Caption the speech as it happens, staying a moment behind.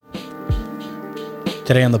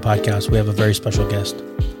Today on the podcast, we have a very special guest.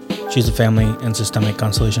 She's a family and systemic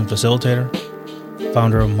constellation facilitator,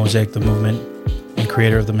 founder of Mosaic the Movement, and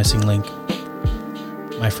creator of The Missing Link,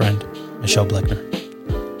 my friend, Michelle Bleckner.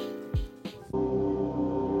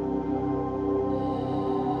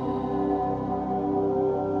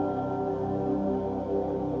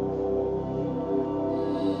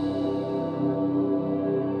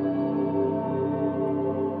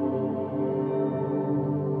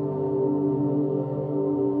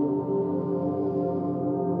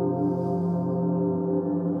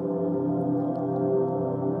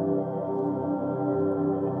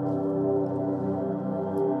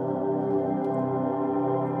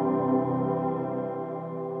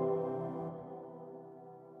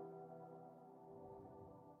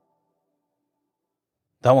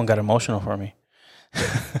 That one got emotional for me.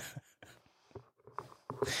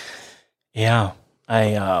 Yeah. I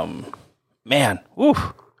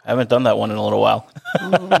haven't done that one in a little while.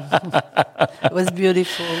 It was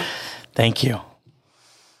beautiful. Thank you.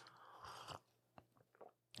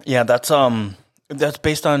 Yeah, that's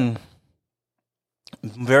based on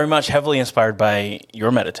very much heavily inspired by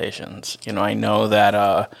your meditations. You know, I know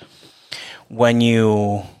that when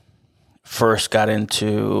you first got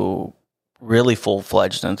into really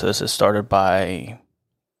full-fledged into this, it started by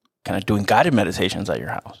kind of doing guided meditations at your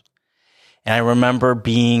house. And I remember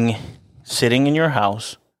sitting in your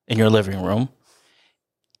house, in your living room,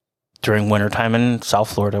 during wintertime in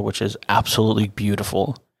South Florida, which is absolutely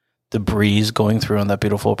beautiful, the breeze going through in that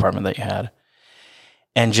beautiful apartment that you had,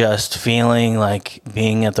 and just feeling like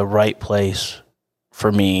being at the right place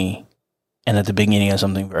for me and at the beginning of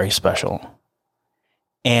something very special.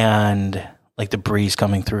 And like the breeze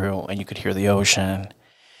coming through and you could hear the ocean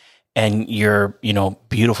and your,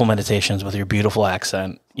 beautiful meditations with your beautiful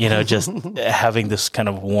accent, just having this kind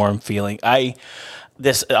of warm feeling.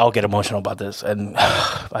 I'll get emotional about this and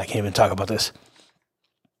I can't even talk about this.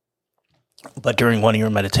 But during one of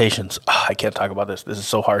your meditations, I can't talk about this. This is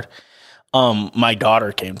so hard. My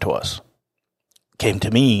daughter came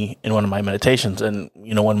to me in one of my meditations. And,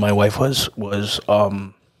 when my wife was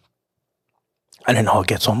I didn't know I'll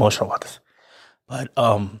get so emotional about this. But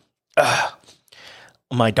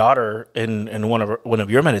my daughter in one of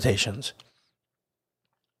your meditations,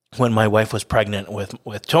 when my wife was pregnant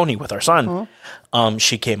with Tony, with our son,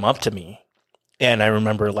 she came up to me, and I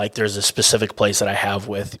remember like there's a specific place that I have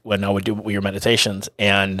when I would do your meditations,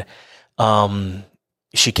 and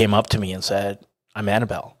she came up to me and said, "I'm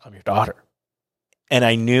Annabelle. I'm your daughter." And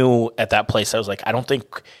I knew at that place I was like, I don't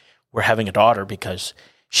think we're having a daughter because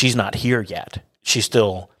she's not here yet. She's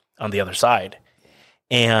still on the other side.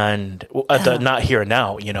 And not here and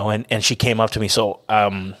now, and she came up to me. So I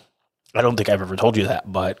don't think I've ever told you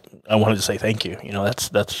that, but I wanted to say thank you.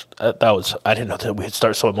 That was, I didn't know that we'd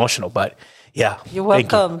start so emotional, but yeah. You're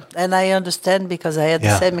welcome. And I understand because I had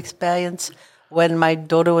the same experience when my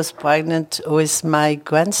daughter was pregnant with my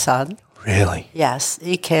grandson. Really? Yes.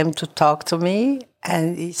 He came to talk to me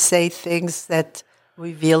and he said things that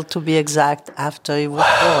revealed to be exact after he was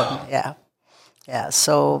born. Yeah. Yeah,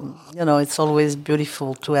 so, it's always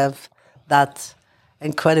beautiful to have that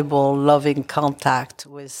incredible loving contact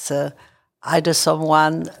with either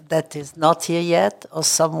someone that is not here yet or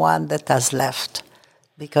someone that has left.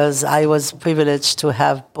 Because I was privileged to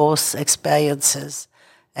have both experiences,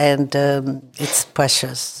 and it's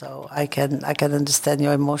precious. So I can understand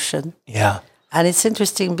your emotion. Yeah. And it's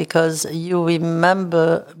interesting because you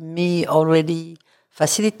remember me already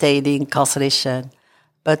facilitating constellation.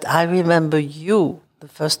 But I remember you, the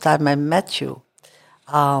first time I met you,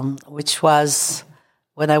 which was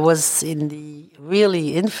when I was in the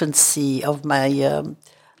really infancy of my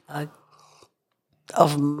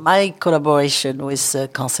collaboration with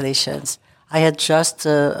Constellations. I had just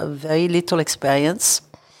a very little experience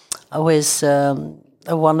with a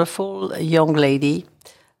wonderful young lady,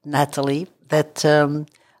 Natalie, that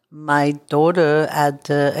my daughter had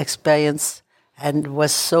experienced and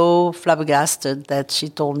was so flabbergasted that she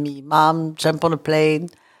told me, "Mom, jump on a plane,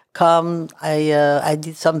 come, I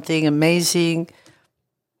did something amazing."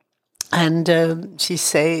 And she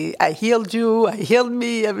say, "I healed you, I healed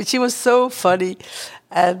me." I mean, she was so funny.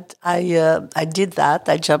 And I did that.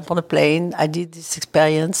 I jumped on a plane. I did this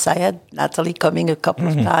experience. I had Natalie coming a couple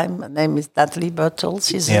of times. Her name is Natalie Bertel.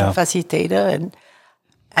 She's a facilitator.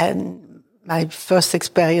 And my first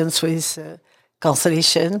experience with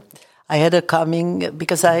Constellation, I had her coming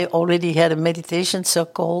because I already had a meditation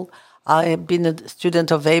circle. I had been a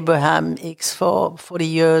student of Abraham Hicks for 40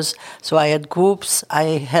 years, so I had groups.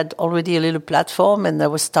 I had already a little platform, and I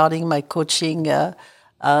was starting my coaching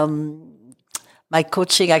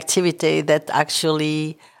activity that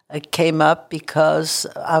actually came up because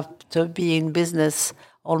after being in business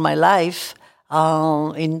all my life,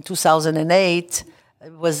 in 2008,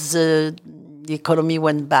 it was the economy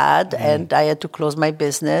went bad and I had to close my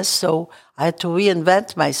business. So I had to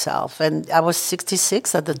reinvent myself. And I was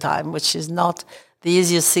 66 at the time, which is not the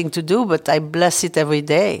easiest thing to do, but I bless it every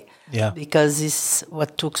day. Yeah. Because it's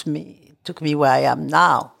what took me where I am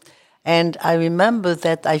now. And I remember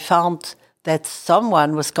that I found that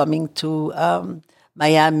someone was coming to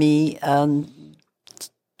Miami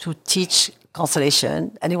to teach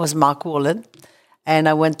Constellation, and it was Mark Woolen. And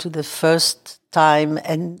I went to the first time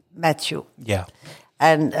and met you. Yeah.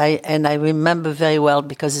 And I remember very well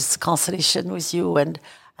because it's Constellation with you, and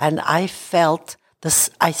I felt this.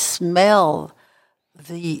 I smell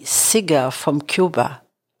the cigar from Cuba.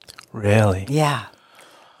 Really? Yeah.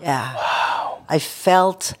 Wow. I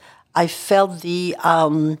felt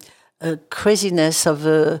the craziness of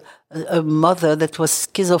a mother that was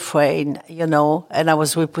schizophrenic, and I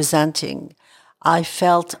was representing. I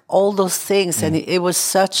felt all those things, and it was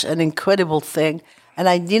such an incredible thing. And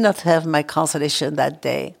I did not have my consolation that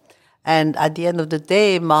day. And at the end of the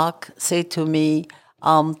day, Mark said to me,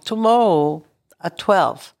 tomorrow at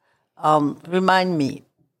 12, remind me,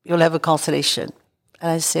 you'll have a consolation. And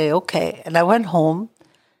I say, okay. And I went home,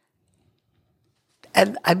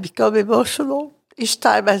 and I become emotional each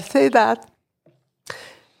time I say that.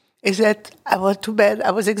 Is that I went to bed,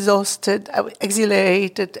 I was exhausted, I was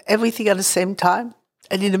exhilarated, everything at the same time.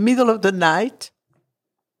 And in the middle of the night,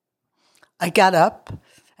 I got up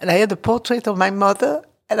and I had a portrait of my mother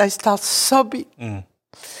and I start sobbing.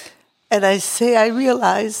 And I say, I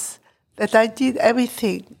realize that I did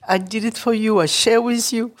everything. I did it for you. I share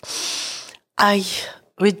with you. I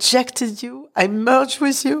rejected you. I merged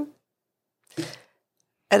with you.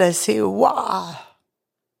 And I say, wow.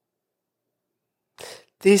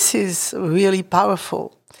 This is really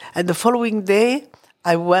powerful. And the following day,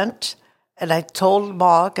 I went and I told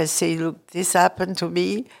Mark, I said, look, this happened to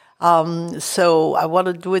me. So I want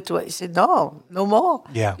to do it. He said, no more.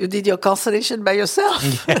 Yeah. You did your constellation by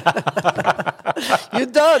yourself. You're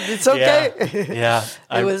done. It's okay. Yeah.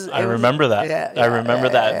 I remember that. Yeah, I remember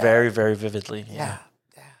that very, very vividly. Yeah.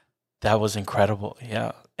 That was incredible.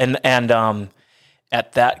 Yeah. And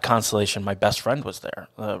at that constellation, my best friend was there,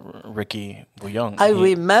 Ricky Bouillon. I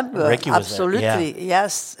remember. Ricky was absolutely. there. Yeah.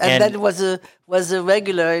 Yes. And that was a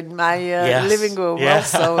regular in my living room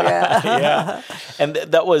also. Yeah. Yeah. And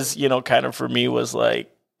that was, kind of for me was like,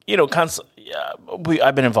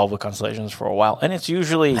 I've been involved with constellations for a while, and it's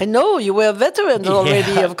usually... I know, you were a veteran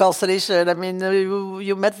already of constellation. I mean,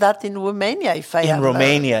 you met that in Romania, if I In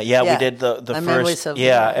Romania, we did the first...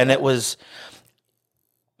 And it was...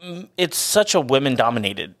 It's such a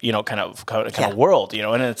women-dominated, kind of world,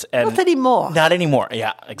 and it's... And not anymore. Not anymore,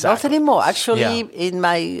 yeah, exactly. Not anymore. Actually, in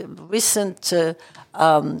my recent...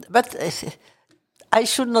 but I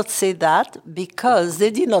should not say that because they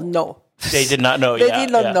did not know. They did not know. They did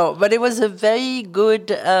not know. But it was a very good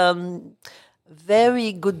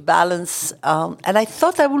balance. And I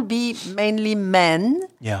thought I would be mainly men.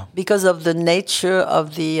 Yeah. Because of the nature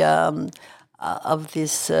of the of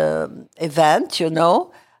this event,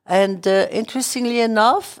 And interestingly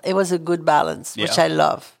enough, it was a good balance, which I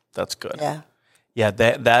love. That's good. Yeah. Yeah,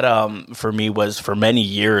 that for me was for many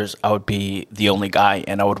years I would be the only guy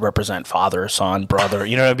and I would represent father, son, brother.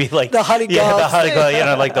 It'd be like the honey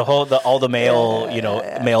like all the male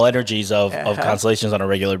male energies of constellations on a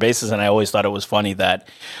regular basis. And I always thought it was funny that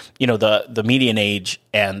the median age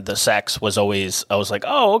and the sex was always, I was like,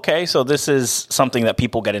 oh, okay, so this is something that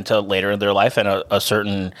people get into later in their life, and a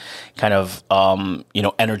certain kind of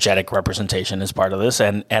energetic representation is part of this.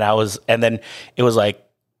 And then it was like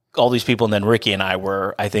all these people, and then Ricky and I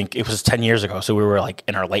were, I think it was 10 years ago, so we were like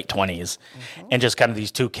in our late 20s, and just kind of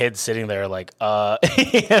these two kids sitting there like, going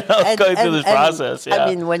through this process. Yeah. I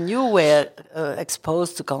mean, when you were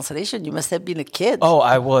exposed to constellation, you must have been a kid. Oh,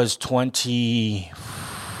 I was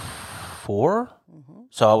 24,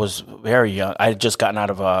 so I was very young. I had just gotten out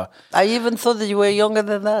of a... I even thought that you were younger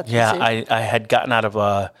than that. Yeah, I had gotten out of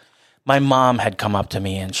a... My mom had come up to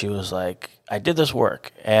me and she was like, I did this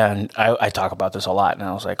work, and I talk about this a lot, and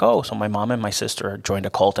I was like, oh, so my mom and my sister joined a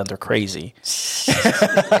cult and they're crazy.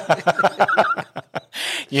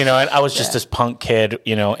 And I was just this punk kid,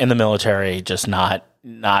 in the military, just not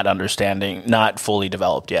understanding, not fully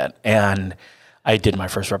developed yet. And I did my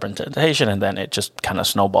first representation, and then it just kind of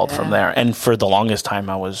snowballed from there. And for the longest time,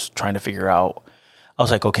 I was trying to figure out, I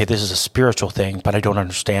was like, okay, this is a spiritual thing, but I don't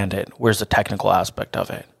understand it. Where's the technical aspect of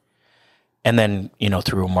it? And then,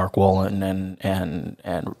 through Mark Wolin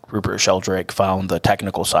and Rupert Sheldrake found the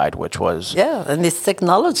technical side, which was... Yeah, and it's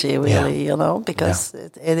technology, really, because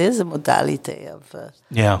it is a modality of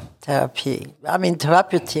therapy. I mean,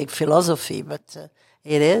 therapeutic philosophy, but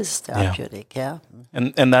it is therapeutic,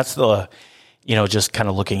 And that's the, just kind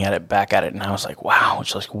of looking at it, back at it, and I was like, wow,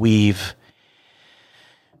 it's like we've...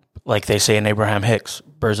 Like they say in Abraham Hicks,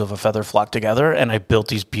 birds of a feather flock together. And I built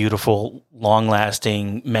these beautiful,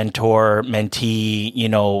 long-lasting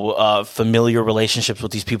mentor-mentee, familiar relationships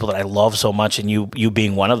with these people that I love so much. And you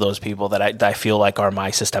being one of those people that I feel like are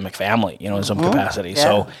my systemic family, in some capacity. Yeah.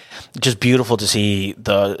 So just beautiful to see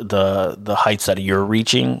the heights that you're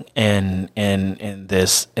reaching in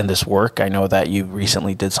this work. I know that you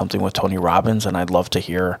recently did something with Tony Robbins, and I'd love to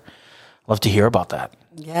hear about that.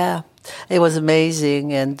 Yeah, it was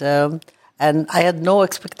amazing, and I had no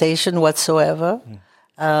expectation whatsoever,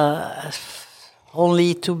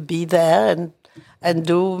 only to be there and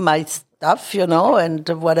do my stuff, and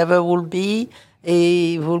whatever will be,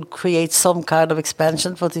 it will create some kind of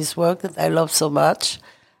expansion for this work that I love so much,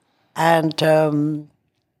 and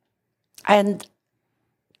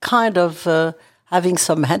kind of having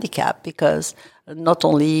some handicap, because not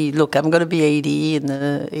only, look, I'm going to be 80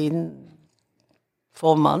 in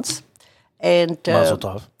 4 months. And Mazel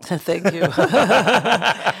tov. Thank you.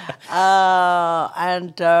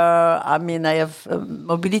 I mean, I have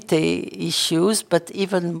mobility issues, but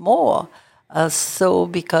even more so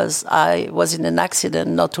because I was in an accident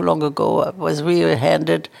not too long ago. I was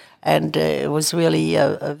rear-handed, and it was really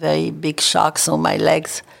a very big shock. So my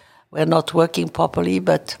legs were not working properly,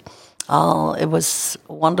 but it was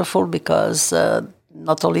wonderful because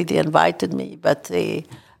not only they invited me, but they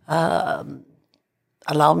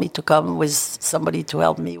allowed me to come with somebody to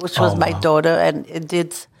help me, which was my daughter, and it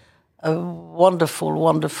did a wonderful,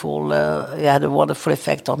 it had a wonderful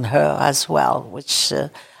effect on her as well, which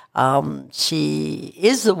she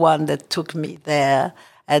is the one that took me there,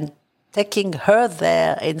 and taking her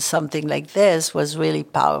there in something like this was really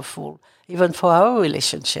powerful, even for our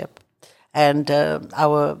relationship. And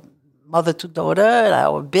our mother to daughter,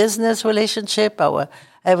 our business relationship, our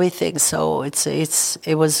everything. So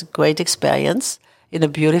it was a great experience in a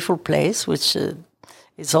beautiful place, which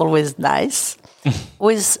is always nice,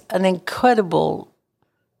 with an incredible,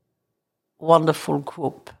 wonderful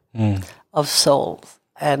group of souls.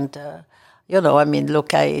 And, I mean,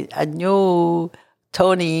 look, I knew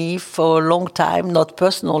Tony for a long time, not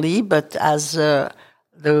personally, but as the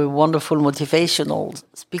wonderful motivational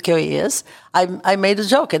speaker he is. I made a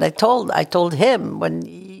joke, and I told him when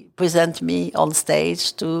he presented me on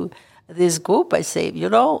stage to this group, I say,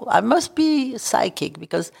 I must be psychic,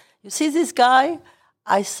 because you see this guy,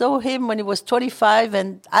 I saw him when he was 25,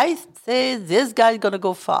 and I say, this guy's going to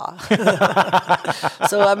go far.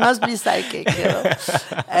 So I must be psychic,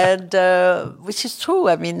 And which is true.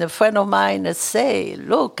 I mean, a friend of mine say,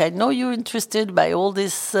 look, I know you're interested by all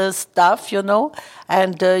this stuff,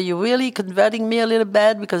 and you're really converting me a little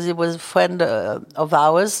bit, because he was a friend of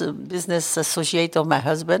ours, a business associate of my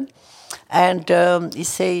husband. And he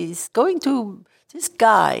says, this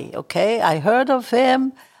guy, okay, I heard of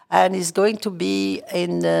him, and he's going to be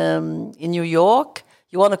in New York.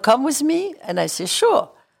 You want to come with me? And I say, sure.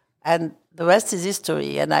 And the rest is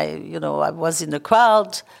history. And I was in the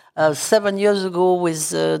crowd 7 years ago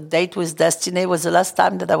with Date with Destiny. It was the last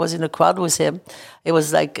time that I was in a crowd with him. It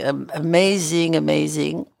was like amazing.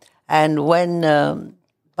 And when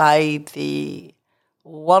by the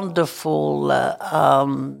wonderful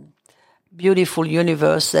beautiful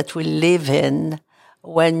universe that we live in,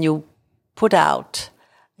 when you put out,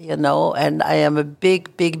 and I am a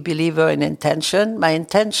big believer in intention. My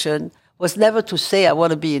intention was never to say I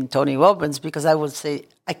want to be in Tony Robbins, because I would say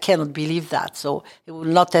I cannot believe that. So it would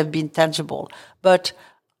not have been tangible. But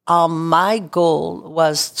my goal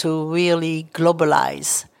was to really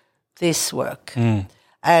globalize this work.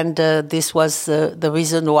 And this was the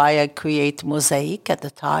reason why I created Mosaic at the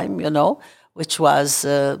time, which was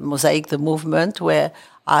Mosaic, the movement, where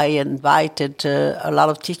I invited a lot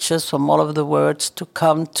of teachers from all over the world to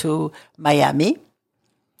come to Miami.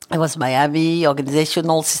 It was Miami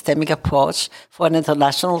Organizational Systemic Approach for an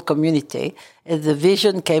International Community. And the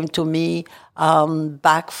vision came to me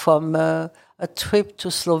back from a trip to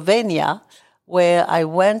Slovenia, where I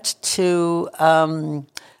went to,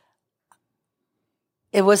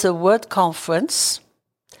 it was a World Conference.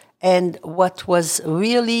 And what was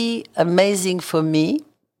really amazing for me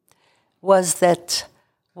was that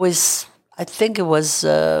I think it was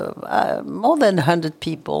more than 100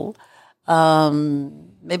 people,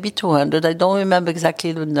 maybe 200, I don't remember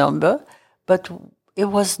exactly the number, but it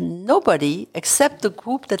was nobody except the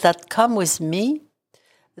group that had come with me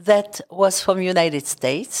that was from United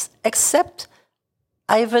States, except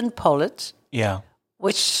Ivan Pollett, Yeah.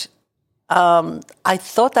 which I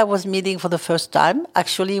thought I was meeting for the first time.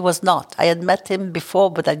 Actually, it was not. I had met him before,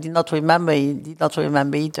 but I did not remember. He did not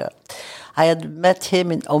remember either. I had met him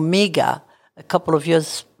in Omega a couple of years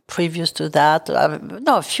previous to that.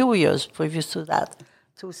 A few years previous to that,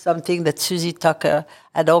 to something that Susie Tucker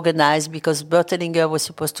had organized because Bert Hellinger was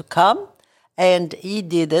supposed to come, and he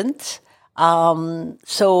didn't.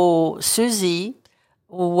 So Susie,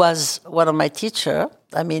 who was one of my teachers,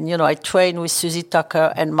 I trained with Susie Tucker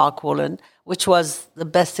and Mark Woolen, which was the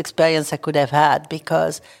best experience I could have had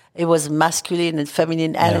because it was masculine and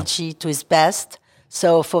feminine energy to its best.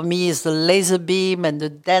 So for me, it's the laser beam and the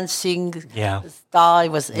dancing star.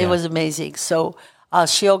 It was amazing. So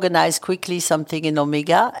she organized quickly something in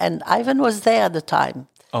Omega, and Ivan was there at the time.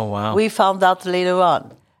 Oh, wow. We found out later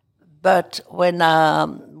on. But when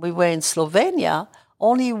we were in Slovenia,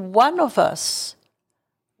 only one of us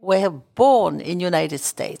were born in United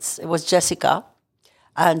States. It was Jessica,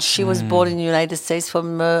 and she was born in the United States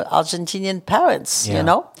from Argentinian parents,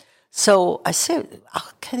 So I said, how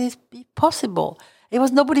can it be possible? It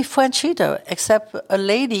was nobody French either, except a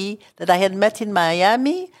lady that I had met in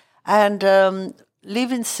Miami and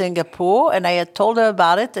live in Singapore, and I had told her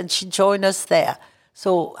about it, and she joined us there.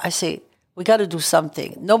 So I say, we got to do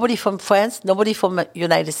something. Nobody from France, nobody from the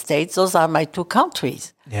United States. Those are my two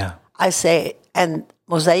countries. Yeah. I say, and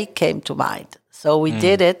Mosaic came to mind. So we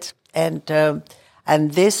did it, and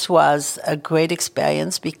this was a great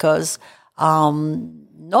experience because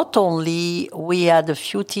not only we had a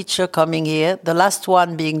few teachers coming here, the last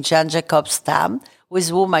one being Jan Jacob Stam, with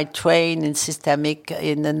whom I trained in systemic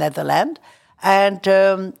in the Netherlands. And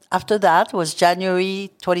after that was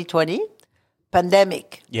January 2020,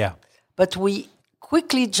 pandemic. Yeah. But we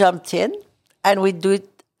quickly jumped in and we do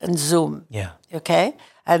it in Zoom. Yeah. Okay?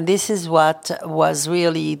 And this is what was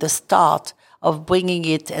really the start of bringing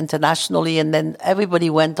it internationally. And then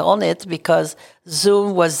everybody went on it because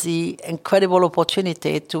Zoom was the incredible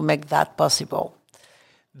opportunity to make that possible.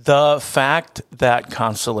 The fact that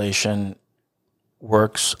Constellation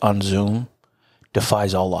works on Zoom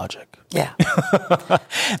defies all logic. Yeah.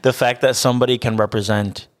 The fact that somebody can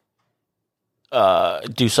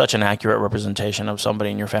do such an accurate representation of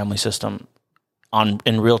somebody in your family system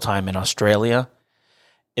in real time in Australia,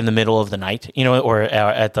 in the middle of the night, or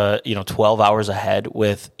at the 12 hours ahead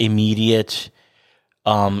with immediate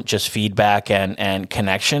just feedback and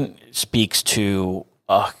connection speaks to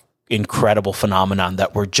a incredible phenomenon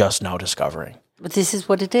that we're just now discovering. But this is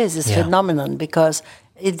what it is. It's a phenomenon because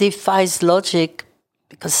it defies logic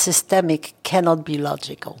because systemic cannot be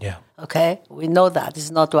logical. Yeah. Okay? We know that.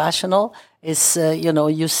 It's not rational. It's,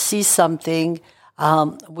 you see something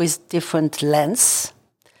with different lens.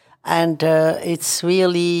 And it's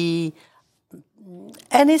really,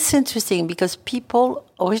 and it's interesting because people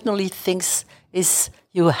originally thinks is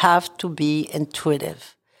you have to be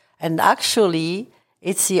intuitive. And actually,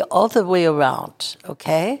 it's the other way around,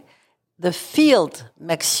 okay? The field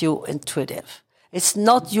makes you intuitive. It's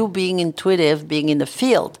not you being intuitive, being in the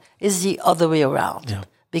field. It's the other way around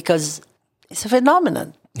because it's a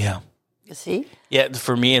phenomenon. Yeah. You see? Yeah,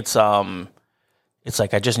 for me, it's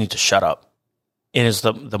like I just need to shut up. It is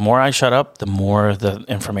the more I shut up, the more the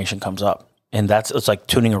information comes up. And it's like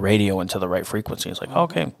tuning a radio into the right frequency. It's like,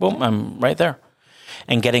 okay, boom, I'm right there.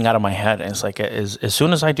 And getting out of my head. And it's like, as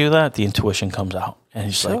soon as I do that, the intuition comes out. And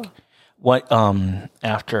it's like, what,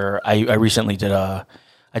 after I recently did a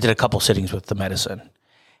couple sittings with the medicine.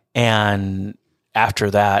 And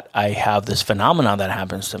after that, I have this phenomenon that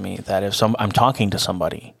happens to me that if I'm talking to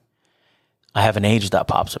somebody, I have an age that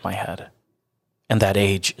pops in my head. And that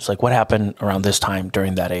age, it's like, what happened around this time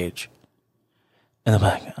during that age? And I'm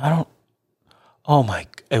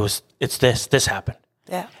like, it's this happened.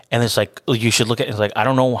 Yeah. And it's like, you should look at it, it's like, I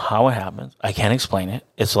don't know how it happens. I can't explain it.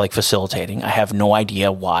 It's like facilitating. I have no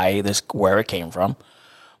idea where it came from,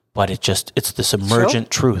 but it's this emergent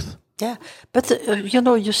truth. Yeah. But,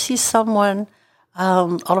 you see someone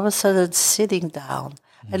all of a sudden sitting down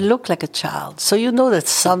and look like a child. So you know that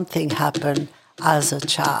something happened as a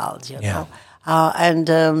child, you know. And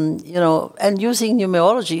using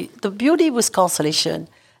numerology, the beauty with Constellation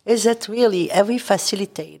is that really every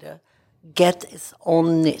facilitator gets its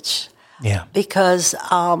own niche. Yeah. Because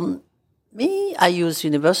I use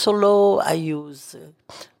universal law, I use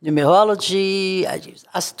numerology, I use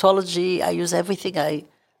astrology, I use everything I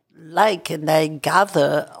like and I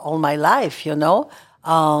gather all my life,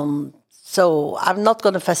 So I'm not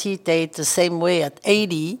going to facilitate the same way at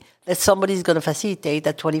 80 that somebody's going to facilitate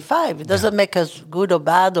at 25. It doesn't make us good or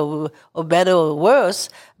bad or better or worse,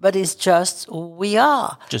 but it's just who we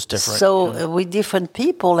are. Just different. So we're different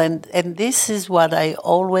people, and this is what I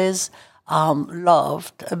always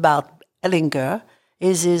loved about Ellinger,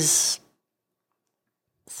 is his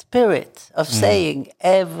spirit of saying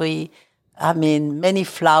many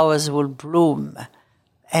flowers will bloom.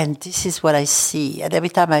 And this is what I see. And every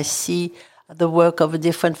time I see the work of a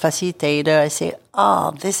different facilitator, I say,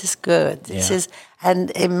 this is good.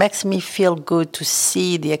 And it makes me feel good to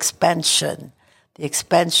see the expansion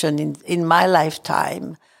in my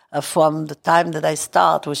lifetime from the time that I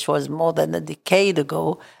start, which was more than a decade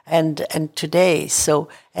ago, and today. So,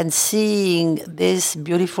 and seeing this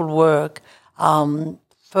beautiful work,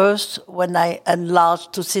 first when I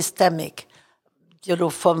enlarged to systemic,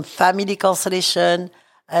 from family constellation,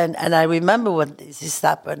 and I remember when this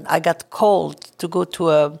happened. I got called to go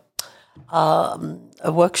to a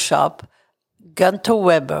workshop. Gunther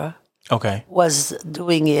Weber was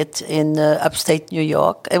doing it in upstate New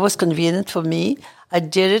York. It was convenient for me. I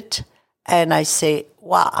did it, and I say,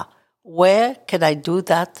 wow, where can I do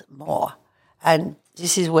that more? And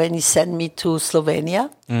this is when he sent me to Slovenia.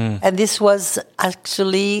 And this was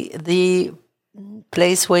actually the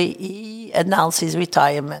place where he announced his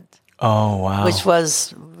retirement. Oh, wow. Which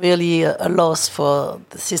was really a loss for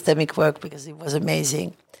the systemic work because it was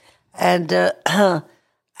amazing. And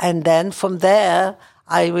then from there,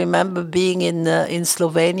 I remember being in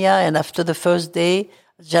Slovenia, and after the first day,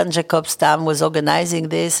 Jan Jacob Stam was organizing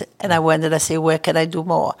this, and I went and I said, where can I do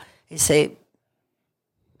more? He said,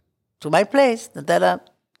 to my place,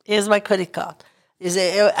 here's my credit card.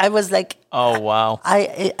 I was like, oh, wow.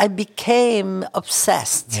 I became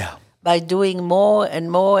obsessed by doing more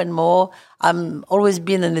and more and more. I'm always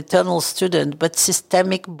been an eternal student, but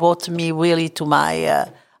systemic brought me really to my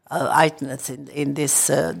heightenance in this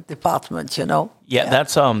department, Yeah,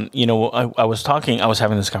 that's, I was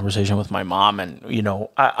having this conversation with my mom, and,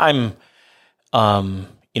 I'm, from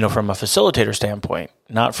a facilitator standpoint,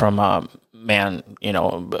 not from a man,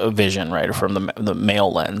 a vision, right, or from the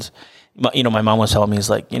male lens. My mom was telling me, is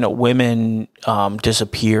like, women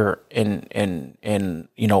disappear in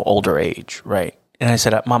older age, right? And I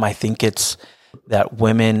said, Mom, I think it's that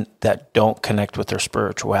women that don't connect with their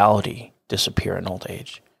spirituality disappear in old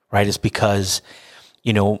age, right? It's because,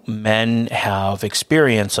 men have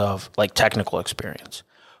experience of, like, technical experience,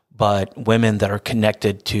 but women that are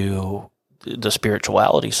connected to the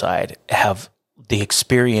spirituality side have the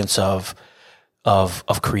experience of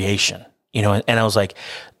creation. And I was like,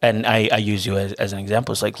 and I use you as an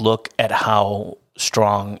example. It's like, look at how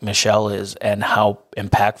strong Michelle is and how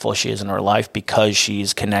impactful she is in her life because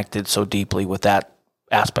she's connected so deeply with that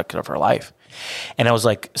aspect of her life. And I was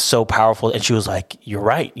like, so powerful. And she was like, you're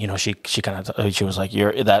right. She was like,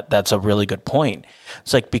 that's a really good point.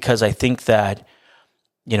 It's like, because I think that,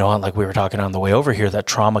 like we were talking on the way over here, that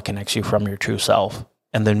trauma connects you from your true self.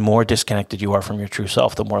 And the more disconnected you are from your true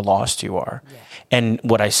self, the more lost you are. Yeah. And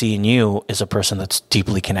what I see in you is a person that's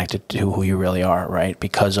deeply connected to who you really are, right?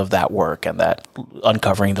 Because of that work and that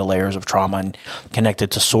uncovering the layers of trauma and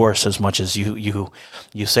connected to source as much as you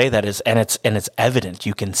say that is, and it's evident.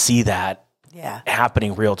 You can see that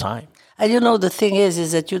happening real time. And the thing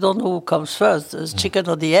is that you don't know who comes first, the chicken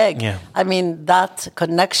or the egg. Yeah. I mean, that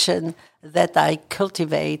connection that I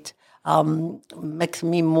cultivate makes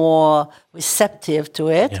me more receptive to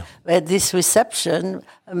it. Yeah. But this reception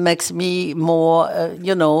makes me more,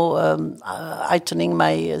 heightening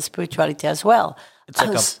my spirituality as well. It's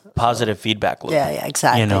like a positive feedback loop. Yeah,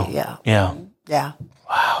 exactly. Yeah.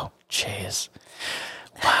 Wow. Jeez.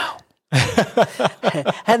 Wow.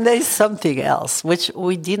 And there is something else which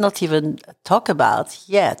we did not even talk about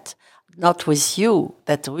yet, not with you,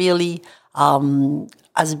 that really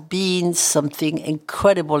has been something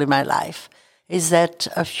incredible in my life, is that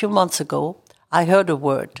a few months ago, I heard a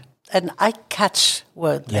word, and I catch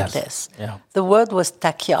words like this. Yeah. The word was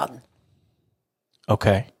tachyon.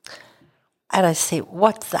 Okay. And I say,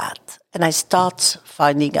 what's that? And I start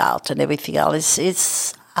finding out and everything else.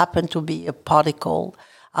 It's happened to be a particle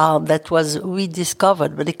that was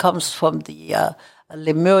rediscovered, but it comes from the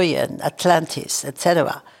Lemurian, Atlantis,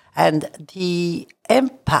 etc. And the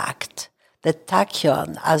impact that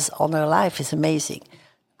tachyon has on our life is amazing.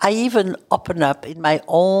 I even opened up in my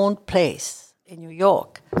own place in New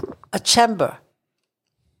York a chamber.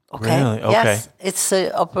 Okay. Really? Okay. Yes, it's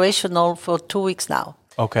operational for 2 weeks now.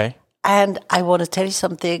 Okay. And I want to tell you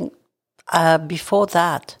something. Before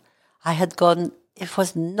that, I had gone. It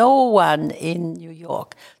was no one in New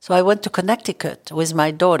York, so I went to Connecticut with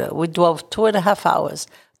my daughter. We drove 2.5 hours,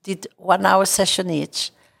 did 1 hour session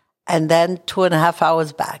each, and then 2.5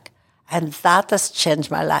 hours back. And that has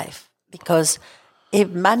changed my life because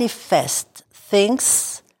it manifests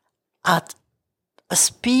things at a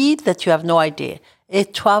speed that you have no idea.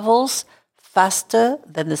 It travels faster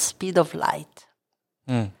than the speed of light.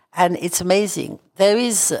 And it's amazing. There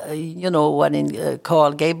is, one in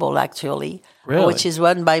Coral Gable, actually, Really? which is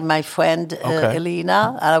run by my friend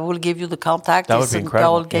Elena. I will give you the contact. That would It's be in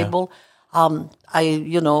incredible, Coral Gable.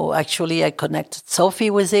 I connected Sophie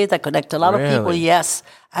with it. I connect a lot of people, Really? yes.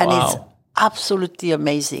 And it's Wow. absolutely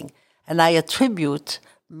amazing. And I attribute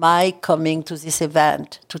my coming to this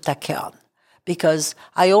event to Tachyon. Because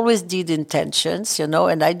I always did intentions,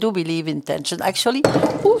 and I do believe intention. Actually,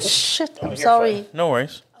 oh shit, I'm sorry. No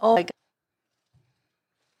worries. Oh my God.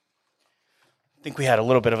 I think we had a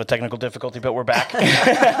little bit of a technical difficulty, but we're back.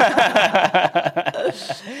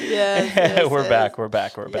 Yes, We're back.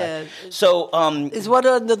 Yes. So, It's water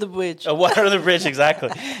under the bridge. water under the bridge, exactly.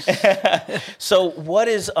 So, what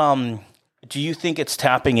is? Do you think it's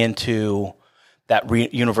tapping into that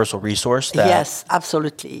universal resource? That, Yes,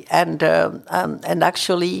 absolutely. And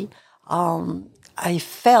actually, I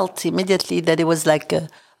felt immediately that it was like a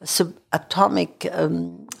subatomic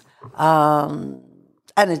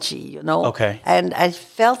energy, Okay. And I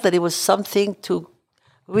felt that it was something to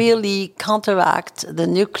really counteract the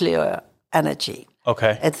nuclear energy.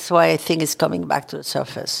 Okay. That's why I think it's coming back to the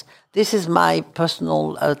surface. This is my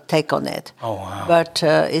personal take on it. Oh, wow. But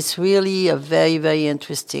it's really a very, very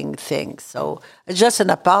interesting thing. So it's just an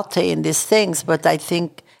apartheid in these things, but I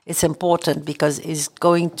think it's important because it's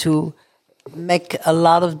going to make a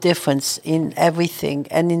lot of difference in everything.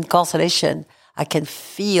 And in constellation, I can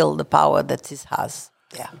feel the power that this has.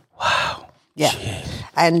 Yeah. Wow. Yeah. Jeez.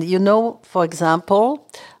 And for example,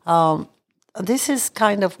 this is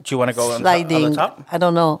kind of Do you want to go on sliding. the top? I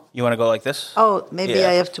don't know. You want to go like this? Oh, maybe Yeah.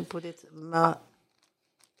 I have to put it.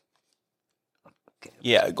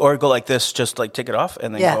 Yeah, or go like this, just like take it off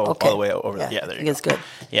and then go okay. all the way over. Yeah, Yeah, I there think you it's go. good.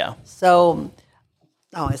 Yeah, So,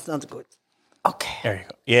 no, it's not good. Okay. there you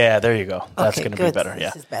go. Yeah, there you go. That's Okay, going to be good. better. Yeah.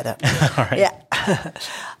 This is better. All right. Yeah.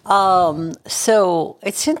 So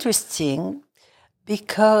it's interesting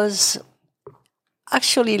because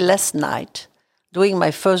actually last night, doing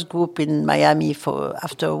my first group in Miami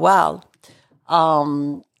after a while,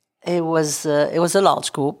 it was a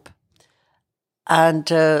large group, and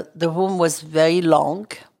the room was very long.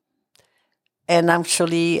 And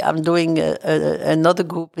actually, I'm doing another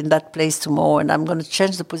group in that place tomorrow, and I'm going to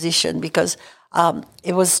change the position because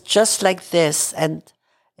it was just like this, and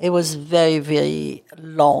it was very, very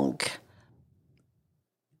long.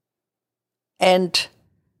 And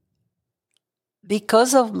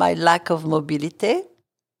because of my lack of mobility,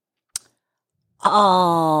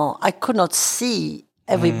 I could not see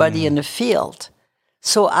everybody in the field.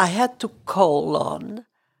 So I had to call on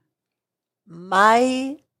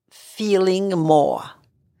my feeling more.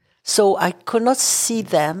 So I could not see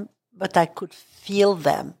them, but I could feel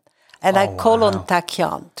them. And I call on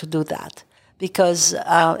Tachyon to do that because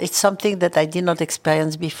it's something that I did not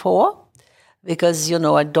experience before. Because,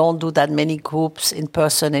 I don't do that many groups in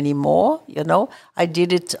person anymore, I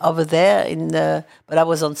did it over there, but I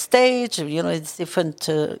was on stage, it's different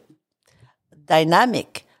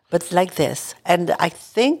dynamic, but like this. And I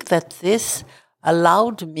think that this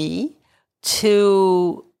allowed me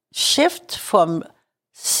to shift from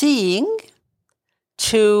seeing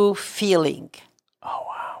to feeling. Oh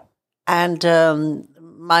wow! And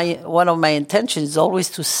one of my intentions is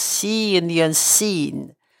always to see in the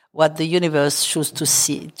unseen what the universe chooses to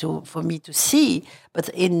see, for me to see. But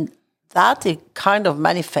in that, it kind of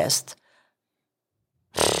manifests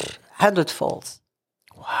hundredfold.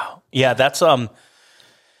 Wow. Yeah, that's the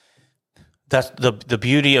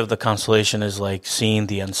beauty of the constellation is like seeing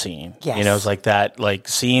the unseen. Yes. It's like that, like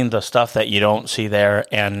seeing the stuff that you don't see there.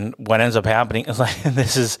 And what ends up happening is like,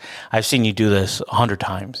 I've seen you do this 100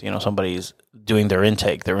 times. Somebody's doing their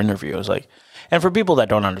intake, their interview. It's like, and for people that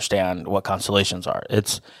don't understand what constellations are,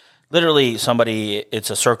 it's literally it's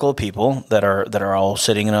a circle of people that are all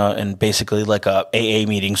sitting in basically like a AA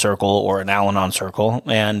meeting circle or an Al-Anon circle.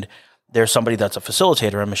 And there's somebody that's a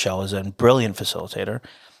facilitator, and Michelle is a brilliant facilitator.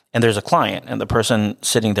 And there's a client, and the person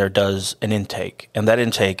sitting there does an intake. And that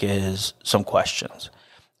intake is some questions.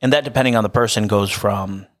 And that, depending on the person, goes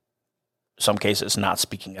from some cases not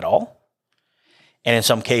speaking at all. And in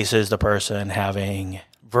some cases, the person having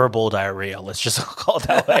verbal diarrhea, let's just call it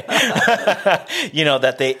that way.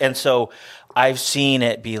 And so I've seen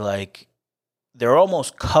it be like, they're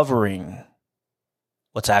almost covering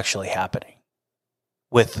what's actually happening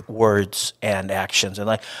with words and actions, and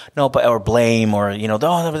like, no, but, or blame, or,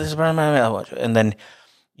 this, and then,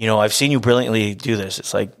 I've seen you brilliantly do this.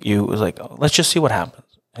 It's like, it was like, oh, let's just see what happens.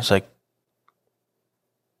 It's like,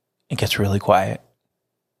 it gets really quiet.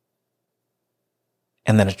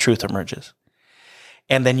 And then a truth emerges.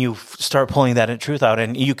 And then you start pulling that truth out,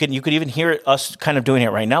 and you could even hear us kind of doing it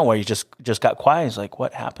right now, where you just got quiet. It's like,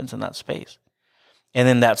 what happens in that space? And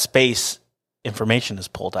in that space, information is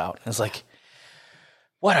pulled out. And it's like,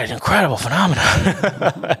 what an incredible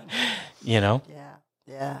phenomenon, you know?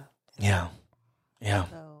 Yeah.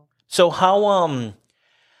 So how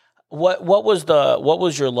what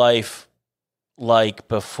was your life like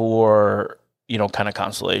before, kind of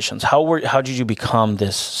constellations? How did you become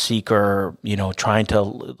this seeker,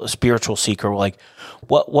 a spiritual seeker? Like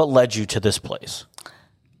what led you to this place?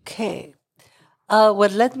 Okay.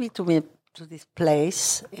 What led me to this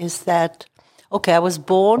place is that, I was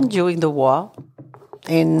born during the war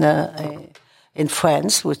in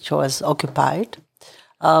France, which was occupied.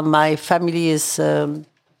 My family is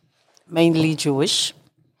mainly Jewish.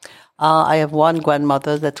 I have one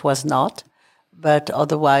grandmother that was not, but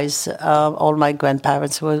otherwise all my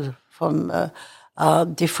grandparents were from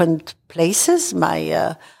different places.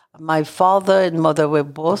 My father and mother were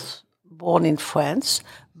both born in France,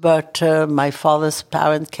 but my father's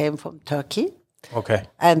parents came from Turkey. Okay.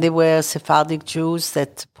 And they were Sephardic Jews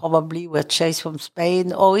that probably were chased from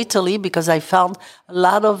Spain or Italy, because I found a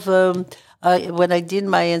lot of, when I did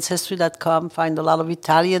my Ancestry.com, find a lot of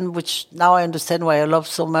Italian, which now I understand why I love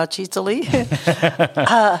so much Italy.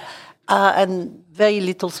 And very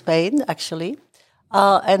little Spain, actually.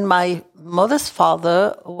 And my mother's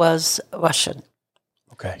father was Russian.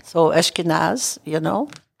 Okay. So Ashkenaz,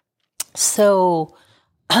 So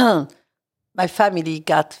my family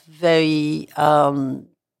got very hurt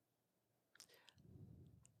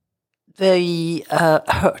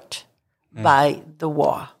by the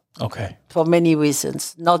war. Okay. For many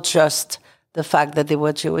reasons, not just the fact that they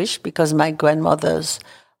were Jewish, because my grandmother's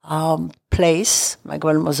place, my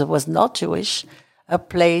grandmother was not Jewish, her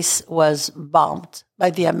place was bombed by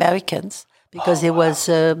the Americans because there was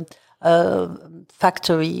a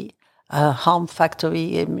factory, a home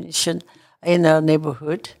factory, ammunition in her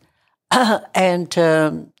neighborhood. And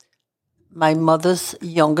my mother's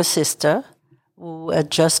younger sister, who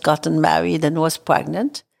had just gotten married and was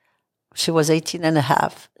pregnant, she was 18 and a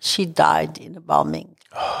half. She died in a bombing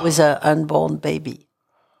with an unborn baby.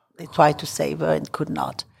 They tried to save her and could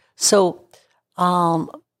not. So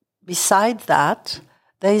beside that,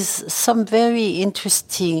 there is some very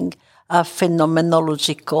interesting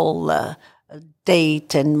phenomenological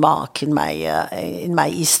date and mark in my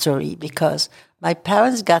history, because my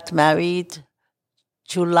parents got married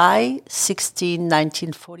July 16,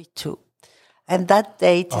 1942. And that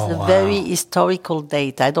date is a very historical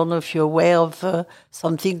date. I don't know if you're aware of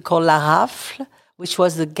something called La Rafle, which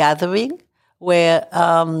was the gathering where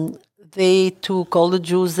they took all the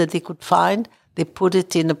Jews that they could find. They put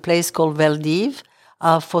it in a place called Veldiv.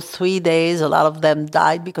 For 3 days, a lot of them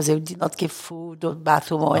died because they did not give food or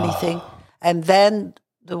bathroom or anything. And then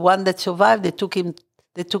the one that survived, they took them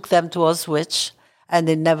to Auschwitz, and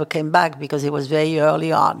they never came back because it was very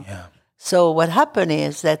early on. Yeah. So what happened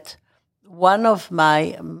is that one of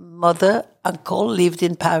my uncle lived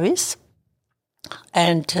in Paris,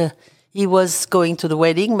 and he was going to the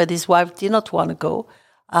wedding, but his wife did not want to go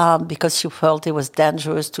because she felt it was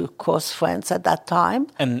dangerous to cross France at that time.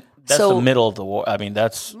 And that's the middle of the war. I mean,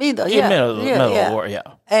 that's middle of the war, yeah.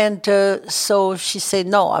 And so she said,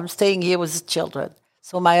 no, I'm staying here with the children.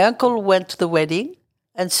 So my uncle went to the wedding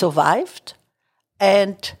and survived,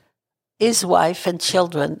 and his wife and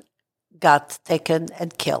children got taken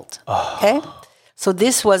and killed. Okay? So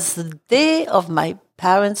this was the day of my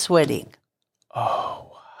parents' wedding.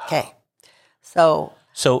 Oh, wow. Okay. So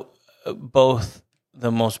both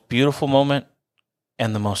the most beautiful moment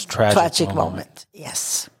and the most tragic moment.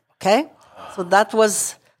 Yes. Okay? So that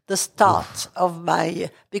was the start of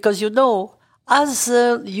my... Because, as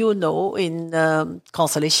in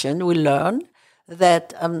Constellation, we learn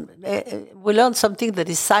that we learn something that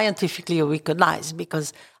is scientifically recognized,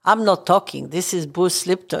 because I'm not talking. This is Bruce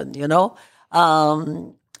Lipton,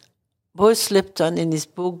 Bruce Lipton, in his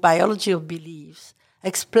book, Biology of Beliefs,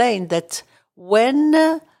 explained that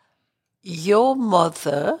when your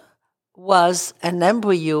mother was an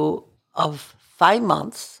embryo of 5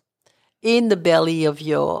 months in the belly of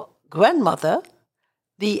your grandmother,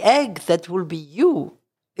 the egg that will be you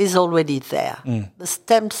is already there, the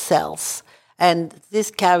stem cells. And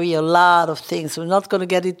this carry a lot of things. We're not going to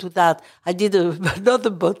get into that. I did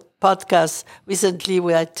another podcast recently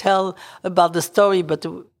where I tell about the story, but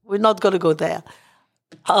we're not going to go there.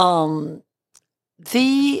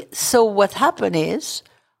 So what happened is,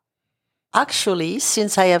 actually,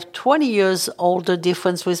 since I have 20 years older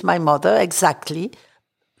difference with my mother, exactly,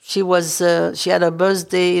 she had a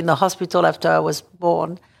birthday in the hospital after I was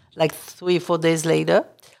born, like 3 or 4 days later.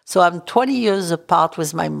 So I'm 20 years apart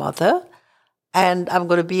with my mother, and I'm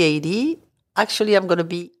going to be 80. Actually, I'm going to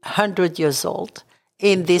be 100 years old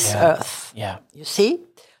in this earth. Yeah. You see?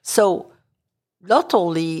 So not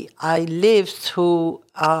only I lived through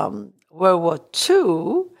World War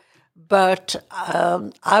II, but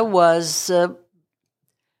I was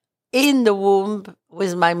in the womb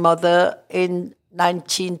with my mother in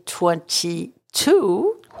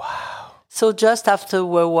 1922. Wow. So just after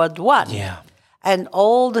World War I. Yeah. And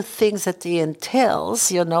all the things that it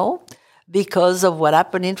entails, because of what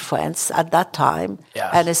happened in France at that time,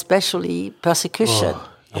 and especially persecution,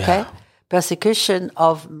 okay? Persecution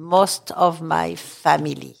of most of my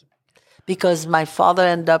family. Because my father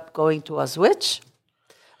ended up going to Auschwitz,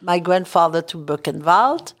 my grandfather to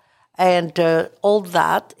Birkenwald, and all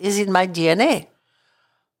that is in my DNA.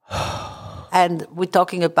 And we're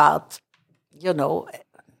talking about,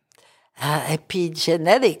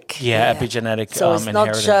 epigenetic. Yeah, epigenetic So it's not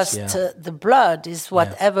inheritance, just the blood, it's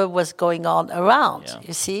whatever was going on around,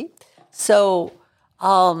 you see? So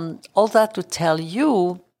all that to tell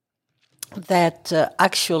you that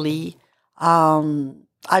actually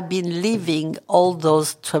I've been living all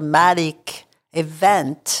those traumatic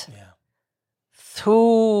events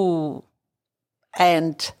through,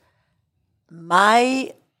 and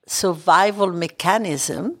my survival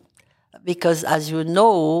mechanism, because as you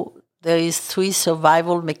know, there is 3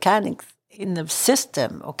 survival mechanics in the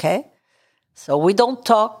system, okay? So we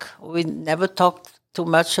never talked too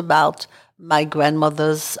much about my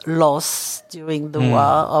grandmother's loss during the war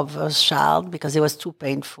of a child because it was too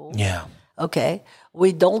painful. Yeah. Okay.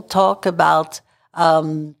 We don't talk about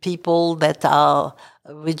people that are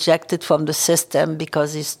rejected from the system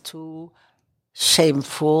because it's too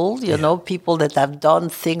shameful, people that have done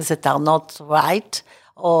things that are not right.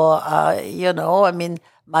 Or,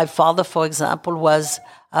 my father, for example, was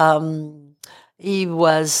he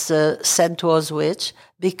was sent to Auschwitz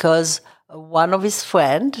because one of his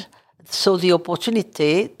friends saw the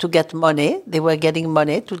opportunity to get money. They were getting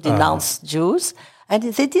money to denounce Jews. And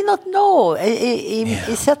they did not know.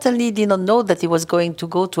 He certainly did not know that he was going to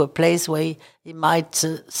go to a place where he might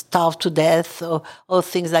starve to death or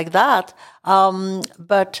things like that.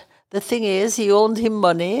 But the thing is, he owed him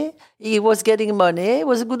money. He was getting money. It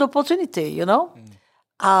was a good opportunity,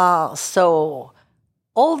 So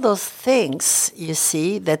all those things, you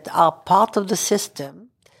see, that are part of the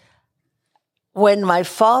system. When my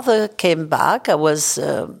father came back, I was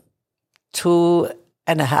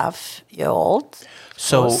 2.5-year-old.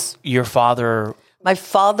 So your father... My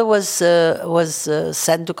father was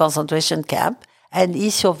sent to concentration camp, and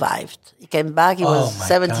he survived. He came back. He was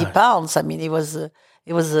 70 pounds. I mean, he was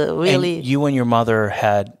really... And you and your mother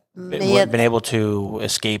had been able to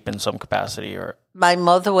escape in some capacity, or... My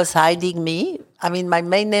mother was hiding me. I mean, my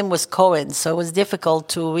main name was Cohen, so it was difficult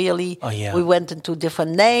to really... We went into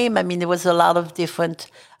different name. I mean, there was a lot of different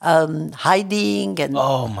hiding, and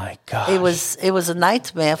oh my God, it was a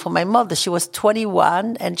nightmare for my mother. She was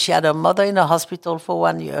 21, and she had her mother in a hospital for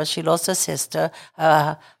 1 year. She lost her sister.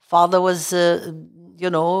 Her father was,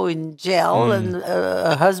 in jail, and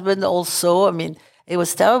her husband also. I mean, it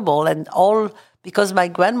was terrible, and all because my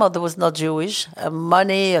grandmother was not Jewish.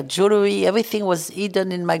 Money, jewelry, everything was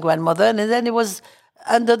hidden in my grandmother, and then it was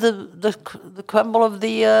under the crumble of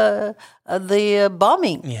the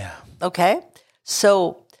bombing. Yeah. Okay.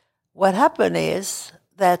 So what happened is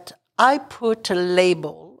that I put a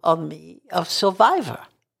label on me of survivor.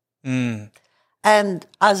 And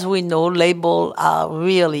as we know, labels are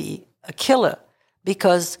really a killer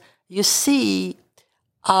because you see,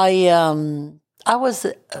 I was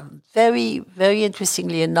very, very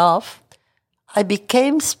interestingly enough, I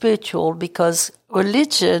became spiritual because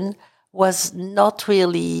religion was not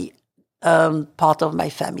really part of my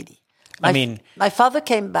family. My father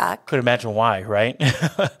came back. Could imagine why, right?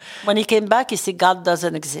 When he came back, he said, God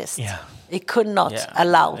doesn't exist. Yeah. He could not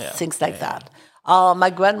allow things like that. My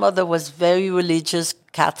grandmother was very religious,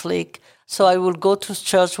 Catholic, so I would go to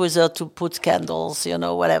church with her to put candles,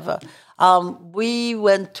 whatever. We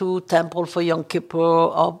went to temple for Yom Kippur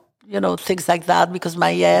or, things like that because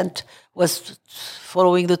my aunt was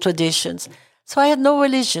following the traditions. So I had no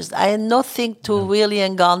religions. I had nothing to really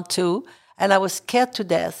hang on to. And I was scared to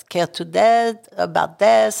death about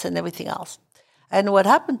death and everything else. And what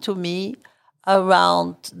happened to me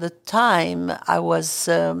around the time I was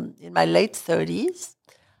in my late 30s,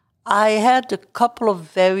 I had a couple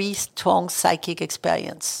of very strong psychic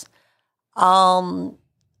experiences. I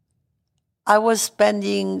was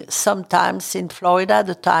spending some time in Florida at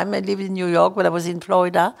the time. I lived in New York, but I was in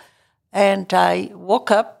Florida. And I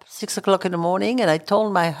woke up 6 o'clock in the morning and I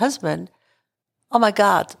told my husband, oh my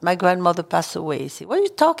God, my grandmother passed away. He said, what are you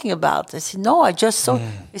talking about? I said, no, I just saw.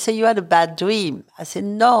 He said, you had a bad dream. I said,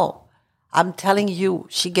 no, I'm telling you,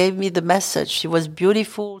 she gave me the message. She was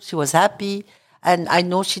beautiful. She was happy. And I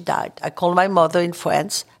know she died. I called my mother in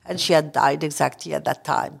France and she had died exactly at that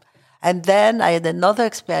time. And then I had another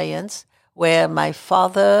experience where my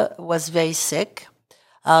father was very sick.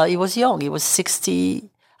 He was young. He was 60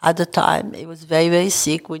 at the time. He was very, very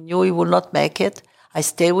sick. We knew he would not make it. I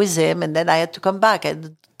stayed with him, and then I had to come back. I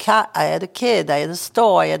had a kid. I had a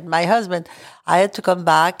store. I had my husband. I had to come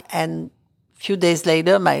back, and a few days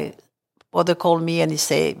later, my brother called me, and he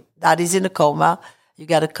said, Daddy's in a coma. You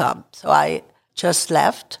got to come. So I just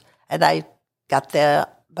left, and I got there,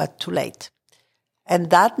 but too late. And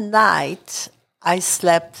that night, I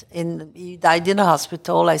slept he died in a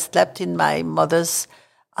hospital. I slept in my mother's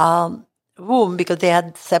room because they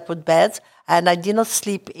had separate beds, and I did not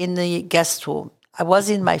sleep in the guest room. I was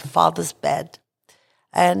in my father's bed.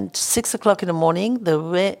 And 6 o'clock in the morning,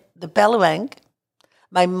 the bell rang.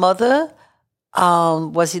 My mother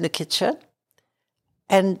was in the kitchen,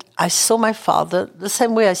 and I saw my father the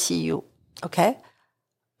same way I see you, okay,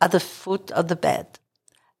 at the foot of the bed.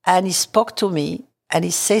 And he spoke to me, and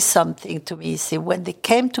he said something to me. He said, when they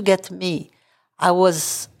came to get me, I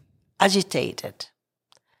was agitated.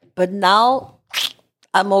 But now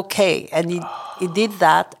I'm okay. And he did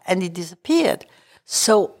that, and he disappeared.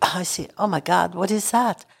 So I said, oh, my God, what is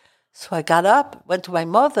that? So I got up, went to my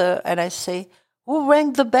mother, and I say, who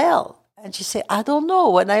rang the bell? And she said, I don't know.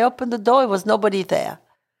 When I opened the door, there was nobody there.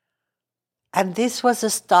 And this was a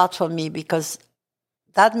start for me because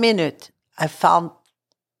that minute I found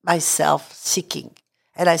myself seeking.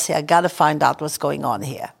 And I say, I got to find out what's going on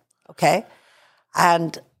here, okay?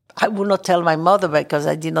 And I would not tell my mother because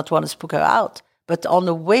I did not want to spook her out. But on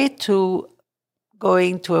the way to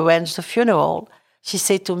going to arrange the funeral, she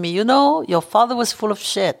said to me, you know, your father was full of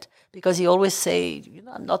shit because he always say, you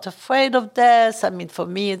know, I'm not afraid of death. I mean, for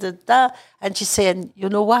me, that. And she said, you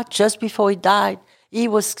know what? Just before he died, he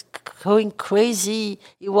was going crazy.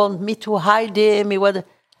 He wanted me to hide him.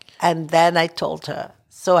 And then I told her.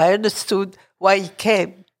 So I understood why he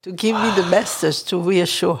came, to give me the message to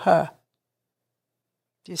reassure her.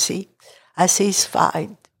 You see? I say, he's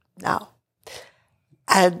fine now.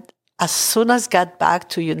 And as soon as I got back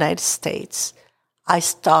to United States, I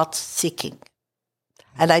start seeking.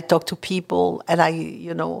 And I talk to people, and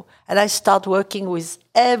I start working with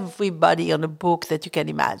everybody on a book that you can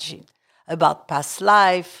imagine about past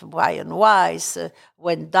life, Brian Weiss,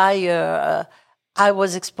 Wayne Dyer. I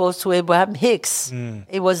was exposed to Abraham Hicks.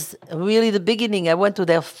 It was really the beginning. I went to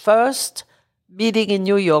their first meeting in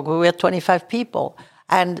New York. We were 25 people.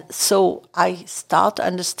 And so I start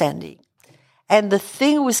understanding. And the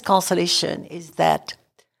thing with constellation is that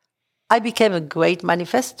I became a great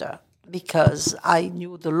manifester because I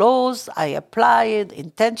knew the laws, I applied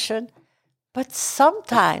intention, but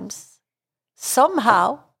sometimes,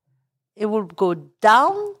 somehow, it would go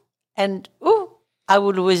down and, I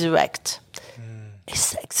would resurrect.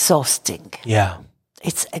 It's exhausting. Yeah.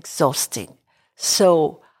 It's exhausting.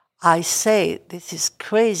 So I say, this is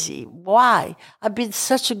crazy. Why? I've been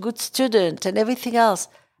such a good student and everything else.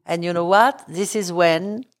 And you know what? This is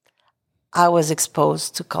when I was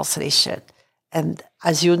exposed to constellation. And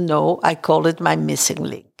as you know, I call it my missing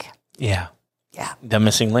link. Yeah. Yeah. The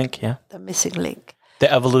missing link, yeah. The missing link. The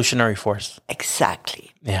evolutionary force.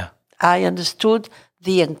 Exactly. Yeah. I understood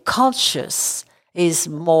the unconscious is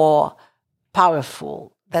more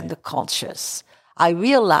powerful than the conscious. I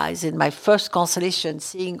realized in my first constellation,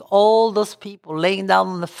 seeing all those people laying down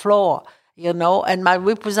on the floor, and my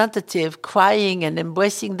representative crying and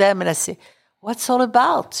embracing them, and I say, what's all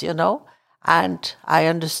about, And I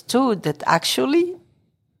understood that actually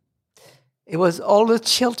it was all the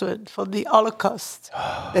children from the Holocaust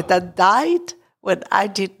that had died when I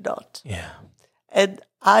did not. Yeah. And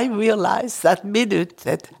I realized that minute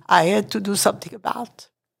that I had to do something about.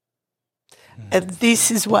 And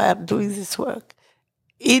this is why I'm doing this work,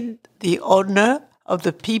 in the honor of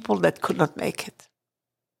the people that could not make it.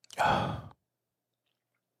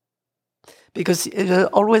 Because there's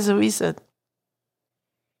always a reason.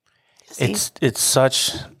 It's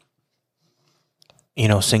such,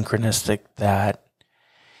 synchronistic that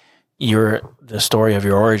the story of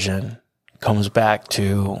your origin comes back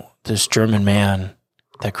to this German man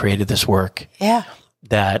that created this work. Yeah.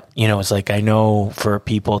 That, it's like, I know for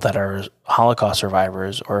people that are Holocaust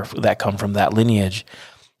survivors or that come from that lineage,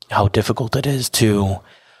 how difficult it is to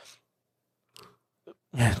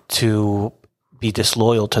be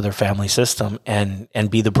disloyal to their family system and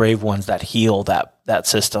be the brave ones that heal that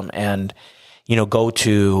system and, go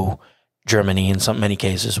to Germany in many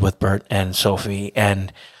cases with Bert and Sophie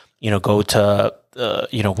and, go to,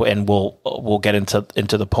 and we'll get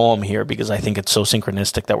into the poem here because I think it's so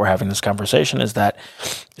synchronistic that we're having this conversation is that,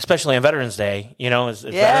 especially on Veterans Day, it's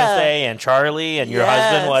Veterans Day and Charlie and your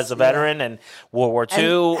husband was a veteran and World War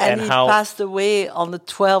II and he how passed away on the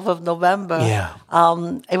 12th of November. Yeah.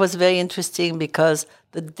 It was very interesting because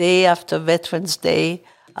the day after Veterans Day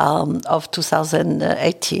of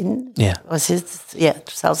 2018 was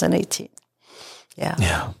 2018. Yeah.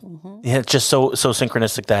 Yeah. Yeah. It's just so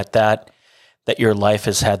synchronistic that your life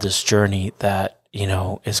has had this journey that,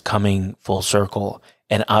 is coming full circle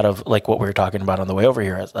and out of like what we were talking about on the way over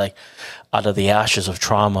here, it's like out of the ashes of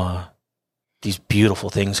trauma, these beautiful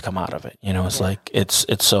things come out of it. It's like, it's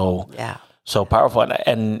so powerful.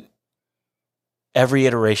 And every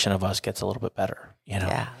iteration of us gets a little bit better,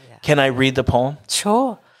 Can I read the poem?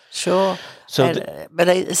 Sure. So,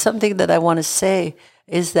 something that I want to say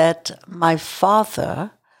is that my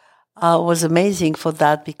father was amazing for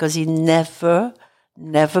that because he never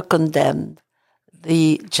condemned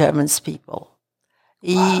the German people.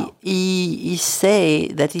 He say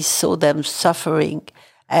that he saw them suffering,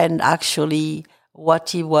 and actually what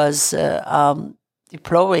he was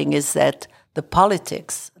deploring is that the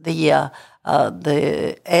politics, and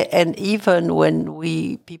even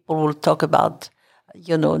when people will talk about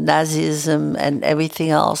Nazism and everything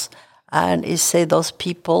else, and he say those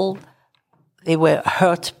people, they were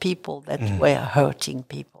hurt people that were hurting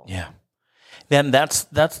people. Yeah. Then that's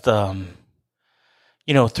the,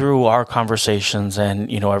 through our conversations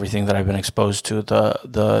and, everything that I've been exposed to,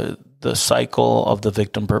 the cycle of the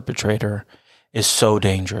victim perpetrator is so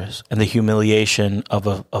dangerous. And the humiliation of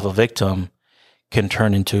a victim can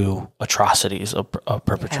turn into atrocities of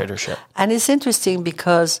perpetratorship. Yeah. And it's interesting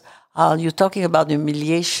because you're talking about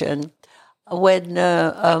humiliation. When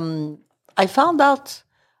I found out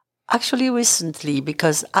actually recently,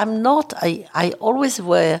 because I always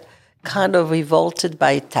were kind of revolted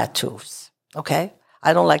by tattoos, okay?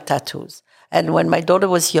 I don't like tattoos. And when my daughter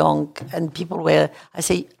was young and I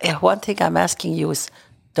say, one thing I'm asking you is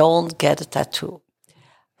don't get a tattoo.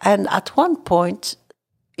 And at one point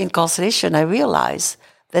in Constellation, I realized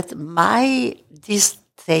that my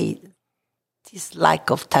dislike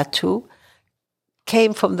of tattoo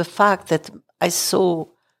came from the fact that I saw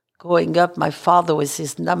growing up my father with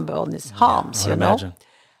his number on his arms, Imagine.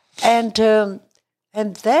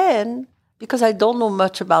 And then, because I don't know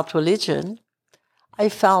much about religion, I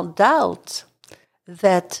found out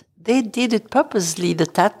that they did it purposely, the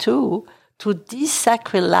tattoo, to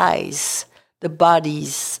desacralize the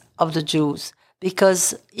bodies of the Jews.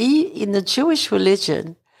 Because in the Jewish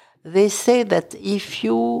religion, they say that if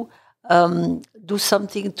you do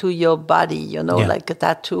something to your body, like a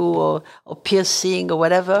tattoo or piercing or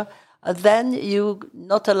whatever, then you're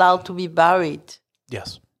not allowed to be buried.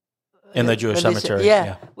 Yes. In the Jewish cemetery.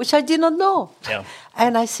 Yeah, which I did not know. Yeah.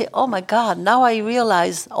 And I say, oh my God, now I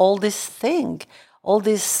realize all this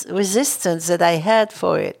resistance that I had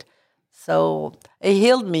for it. So it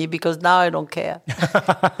healed me because now I don't care.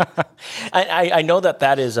 I know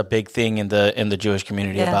that is a big thing in the Jewish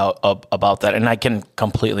community about that, and I can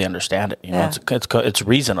completely understand it. It's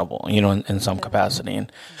reasonable, in some capacity.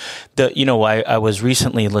 And I was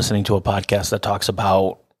recently listening to a podcast that talks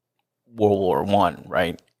about World War I,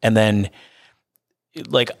 right? And then,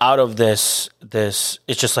 like, out of this, it's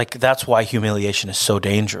just like that's why humiliation is so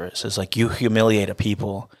dangerous. It's like you humiliate a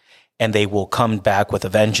people, and they will come back with a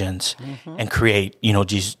vengeance and create,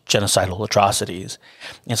 these genocidal atrocities.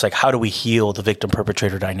 And it's like, how do we heal the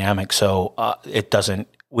victim-perpetrator dynamic so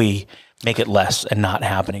we make it less and not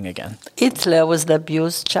happening again? Hitler was the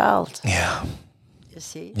abused child. Yeah. You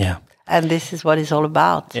see? Yeah. And this is what it's all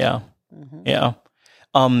about. Yeah. Yeah.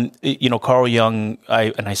 Carl Jung,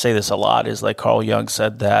 I say this a lot, is like Carl Jung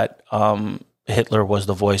said that Hitler was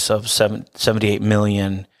the voice of 78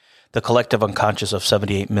 million, the collective unconscious of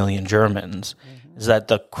 78 million Germans, is that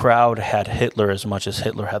the crowd had Hitler as much as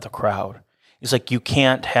Hitler had the crowd. It's like you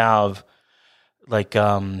can't have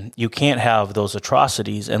those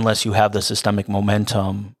atrocities unless you have the systemic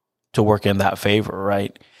momentum to work in that favor,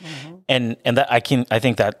 right? And that I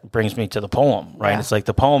think that brings me to the poem, right? Yeah. It's like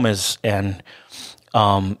the poem is, and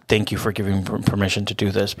thank you for giving permission to do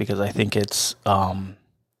this because I think it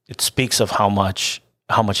speaks of how much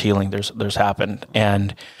healing there's happened.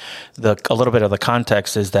 And a little bit of the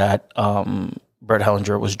context is that Bert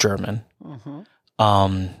Hellinger was German,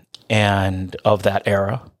 and of that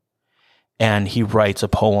era, and he writes a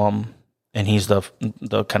poem and he's the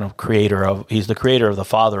kind of creator of the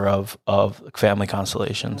father of family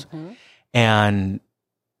constellations, and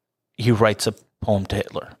he writes a poem to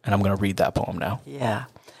Hitler, and I'm going to read that poem now. Yeah,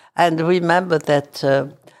 and remember that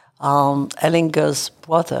Ellinger's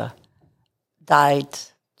brother died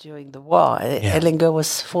during the war. Ellinger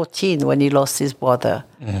was 14 when he lost his brother.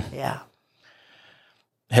 Yeah.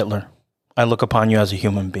 Hitler, I look upon you as a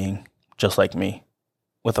human being, just like me,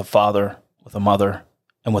 with a father, with a mother,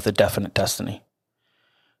 and with a definite destiny.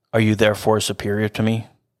 Are you therefore superior to me,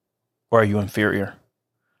 or are you inferior?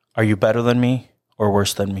 Are you better than me, or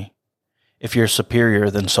worse than me? If you're superior,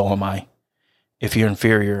 then so am I. If you're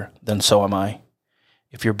inferior, then so am I.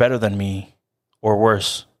 If you're better than me, or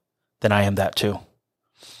worse, then I am that too.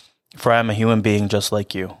 For I am a human being just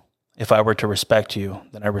like you. If I were to respect you,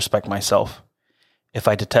 then I respect myself. If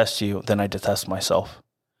I detest you, then I detest myself.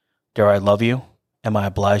 Dare I love you? Am I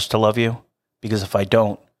obliged to love you? Because if I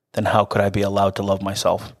don't, then how could I be allowed to love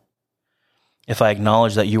myself? If I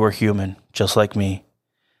acknowledge that you are human, just like me,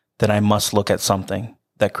 then I must look at something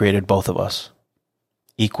that created both of us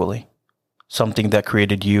equally, something that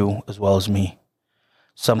created you as well as me,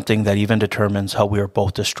 something that even determines how we are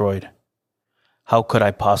both destroyed. How could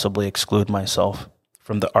I possibly exclude myself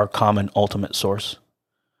from our common ultimate source,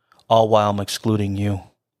 all while I'm excluding you?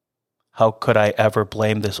 How could I ever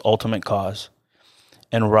blame this ultimate cause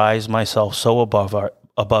and rise myself so above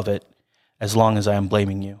it as long as I am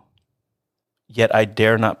blaming you? Yet I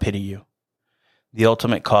dare not pity you. The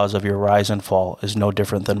ultimate cause of your rise and fall is no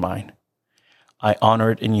different than mine. I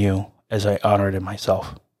honor it in you as I honor it in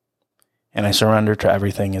myself, and I surrender to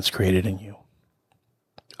everything it's created in you.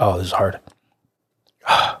 Oh, this is hard.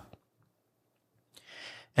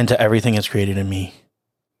 And to everything it's created in me,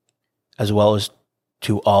 as well as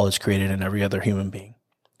to all it's created in every other human being.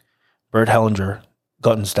 Bert Hellinger,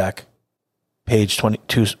 Guttenstack, page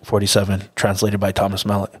 247, translated by Thomas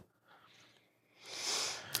Mallet.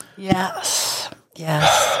 Yes.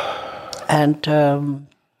 And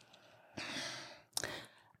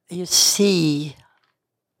you see,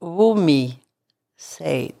 Rumi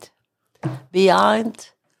said, behind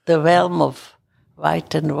the realm of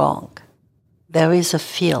right and wrong, there is a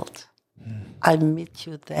field. I'll meet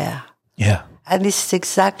you there. Yeah. And it's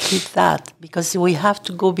exactly that, because we have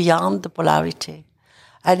to go beyond the polarity.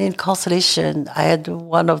 And in constellation, I had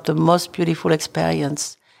one of the most beautiful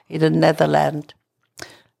experiences in the Netherlands,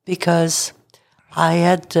 because I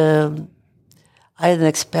had an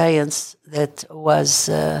experience that was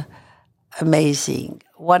amazing.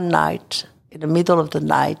 One night, in the middle of the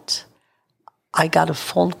night, I got a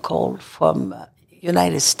phone call from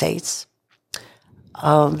United States.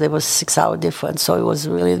 There was 6 hour difference, so it was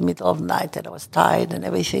really in the middle of the night, and I was tired and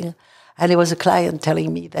everything. And it was a client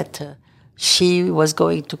telling me that she was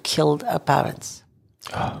going to kill her parents.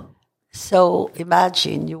 Oh. So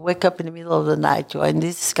imagine you wake up in the middle of the night, you are in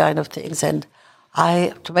these kind of things, and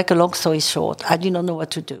to make a long story short, I did not know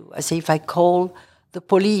what to do. I say, if I call the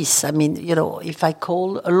police, if I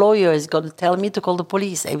call a lawyer, is going to tell me to call the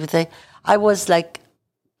police, everything. I was like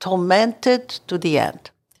tormented to the end.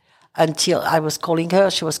 Until I was calling her,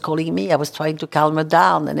 she was calling me. I was trying to calm her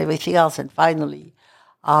down and everything else. And finally,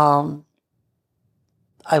 I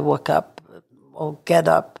woke up or get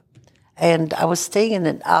up. And I was staying in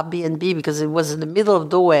an Airbnb because it was in the middle of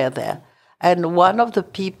nowhere there. And one of the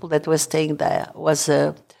people that was staying there was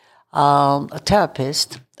a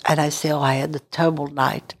therapist. And I said, I had a terrible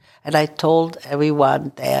night. And I told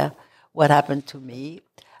everyone there what happened to me.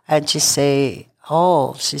 And she say,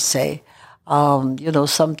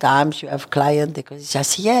 sometimes you have clients because I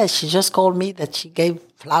said, yes, she just called me that she gave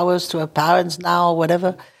flowers to her parents now or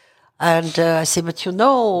whatever. And I said, but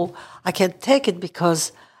I can't take it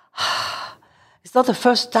because it's not the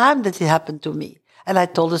first time that it happened to me. And I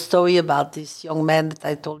told a story about this young man that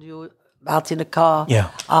I told you about in the car,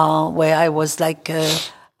 where I was like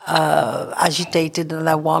agitated and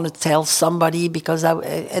I want to tell somebody because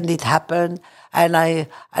and it happened. And I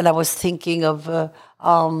was thinking of a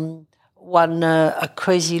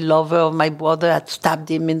crazy lover of my brother had stabbed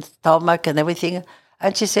him in the stomach and everything.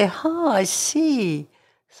 And she said, I see.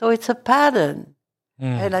 So it's a pattern.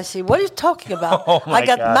 And I say, what are you talking about? I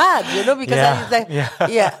got mad, because I was like,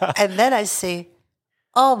 And then I say,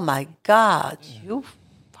 oh my God, you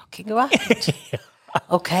fucking right.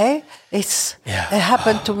 Okay? It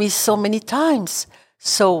happened to me so many times.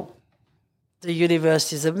 So the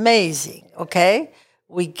universe is amazing, okay?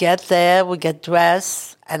 We get there, we get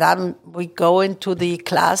dressed, and we go into the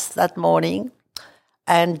class that morning,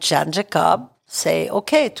 and Jan Jacob say,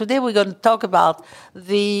 okay, today we're going to talk about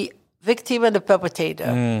the victim and the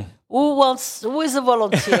perpetrator. Who is a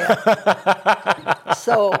volunteer?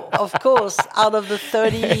 So, of course, out of the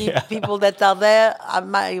 30 people that are there,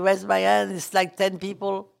 I raise my hand, it's like 10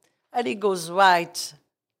 people, and it goes right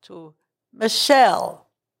to Michelle.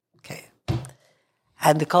 Okay.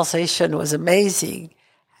 And the conversation was amazing.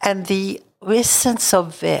 And the essence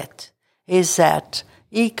of it is that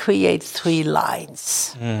he created 3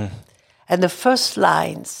 lines. And the first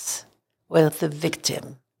lines were the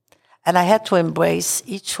victim. And I had to embrace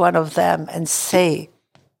each one of them and say,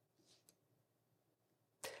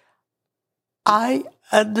 I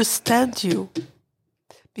understand you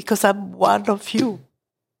because I'm one of you.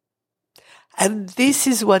 And this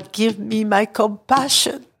is what gives me my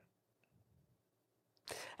compassion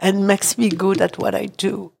and makes me good at what I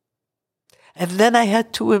do. And then I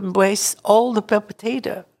had to embrace all the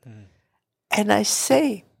perpetrator. And I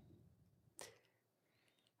say,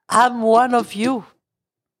 I'm one of you.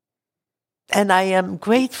 And I am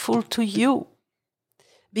grateful to you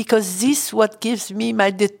because this is what gives me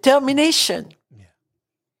my determination. Yeah.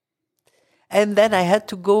 And then I had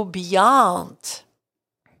to go beyond,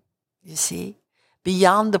 you see,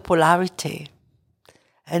 beyond the polarity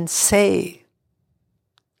and say,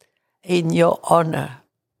 in your honor,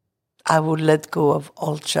 I will let go of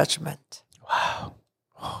all judgment. Wow.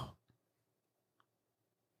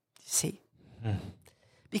 You see?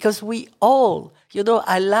 Because we all,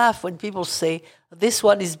 I laugh when people say, this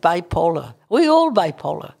one is bipolar. We're all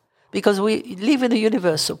bipolar because we live in a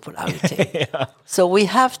universe of polarity. Yeah. So we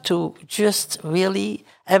have to just really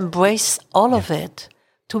embrace all of it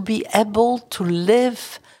to be able to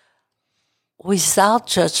live without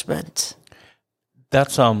judgment.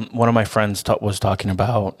 That's one of my friends was talking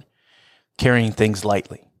about carrying things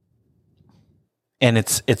lightly. And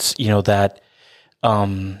it's that...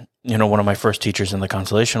 one of my first teachers in the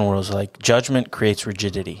constellation world was like, judgment creates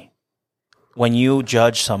rigidity. When you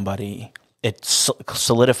judge somebody, it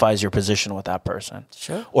solidifies your position with that person,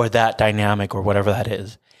 sure, or that dynamic, or whatever that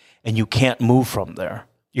is, and you can't move from there.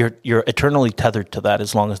 You're eternally tethered to that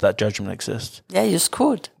as long as that judgment exists. Yeah, you're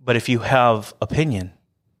screwed. But if you have opinion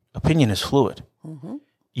is fluid. Mm-hmm.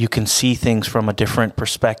 You can see things from a different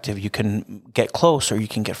perspective. You can get close, or you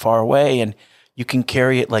can get far away, and you can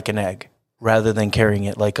carry it like an egg, rather than carrying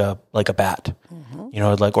it like a bat,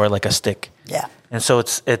 or like a stick. Yeah. And so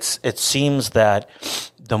it seems that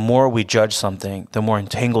the more we judge something, the more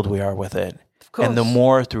entangled we are with it, of course. And the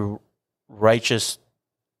more through righteous,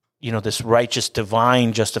 this righteous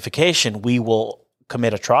divine justification, we will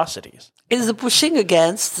commit atrocities. It's the pushing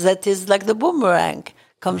against that is like the boomerang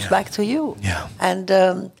comes back to you. Yeah.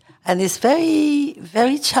 And it's very,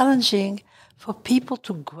 very challenging for people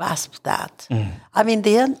to grasp that. I mean,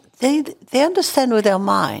 they understand with their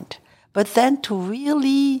mind, but then to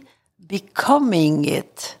really becoming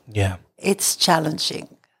it, it's challenging.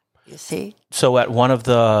 You see. So at when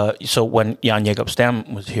Jan Jacob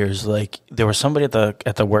Stam was here, there was somebody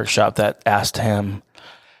at the workshop that asked him,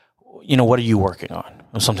 what are you working on,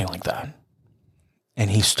 or something like that. And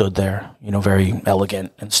he stood there, very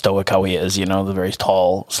elegant and stoic how he is, the very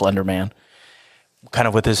tall, slender man, kind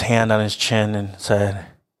of with his hand on his chin, and said,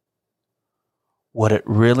 what it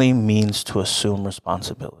really means to assume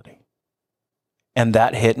responsibility. And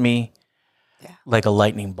that hit me like a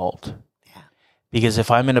lightning bolt. Yeah. Because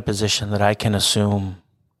if I'm in a position that I can assume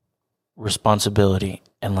responsibility,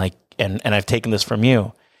 and I've taken this from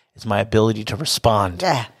you, it's my ability to respond.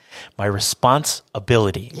 Yeah. My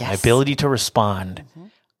responsibility, my ability to respond,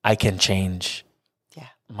 I can change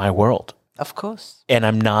my world. Of course. And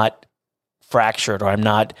I'm not fractured, or I'm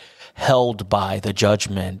not held by the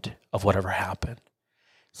judgment of whatever happened.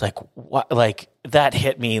 It's like, what, like that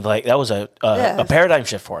hit me, like that was a paradigm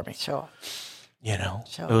shift for me. Sure.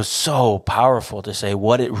 It was so powerful to say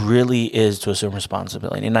what it really is to assume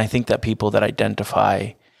responsibility. And I think that people that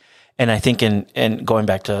identify, and I think in going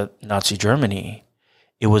back to Nazi Germany,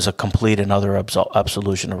 it was a complete and utter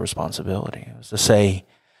absolution of responsibility. It was to say,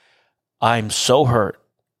 I'm so hurt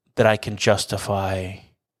that I can justify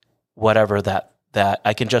whatever that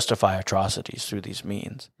I can justify atrocities through these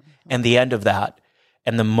means. And the end of that,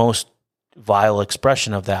 and the most vile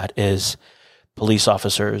expression of that, is police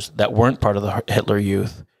officers that weren't part of the Hitler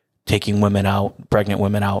Youth taking women out, pregnant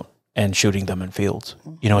women out, and shooting them in fields.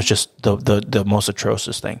 It's just the most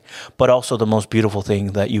atrocious thing. But also the most beautiful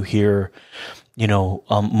thing that you hear,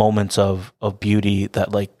 moments of beauty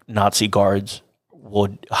that, like, Nazi guards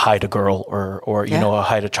would hide a girl or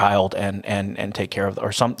hide a child and take care of,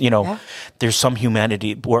 or some, there's some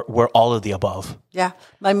humanity where all of the above. Yeah.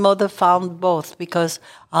 My mother found both because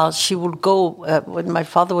she would go, when my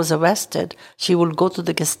father was arrested, she would go to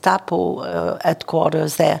the Gestapo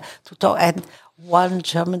headquarters there to talk. And one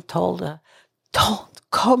German told her, "Don't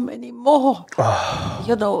come anymore."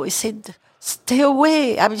 He said, "Stay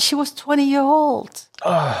away." I mean, she was 20-year-old.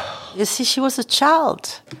 You see, she was a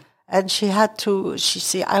child. And she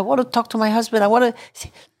said, "I want to talk to my husband. I want to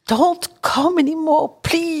say, don't come anymore,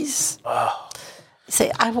 please."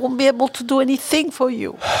 Say, "I won't be able to do anything for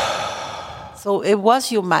you." So it was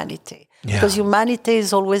humanity. Yeah. Because humanity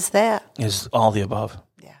is always there. Is all the above.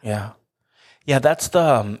 Yeah. Yeah, that's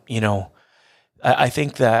the, I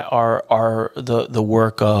think that the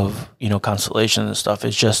work of, Constellation and stuff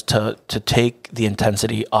is just to take the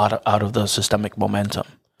intensity out of the systemic momentum.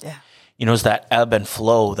 Yeah. It's that ebb and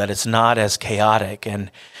flow, that it's not as chaotic.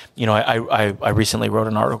 And, I recently wrote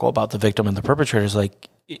an article about the victim and the perpetrators, like,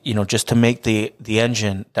 just to make the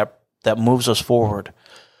engine that moves us forward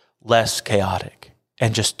less chaotic,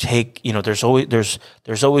 and just take, there's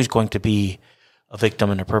always going to be a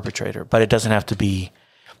victim and a perpetrator, but it doesn't have to be,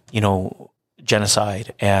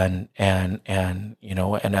 genocide and an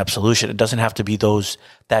absolution. It doesn't have to be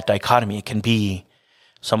that dichotomy. It can be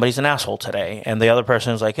somebody's an asshole today, and the other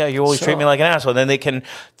person is like, "Yeah, you always treat me like an asshole." Then they can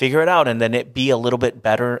figure it out, and then it be a little bit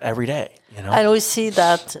better every day. And we see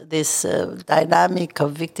that this dynamic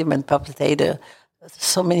of victim and perpetrator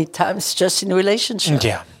so many times just in relationships,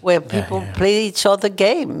 where people play each other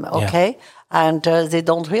game, okay, and they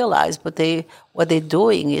don't realize, but what they're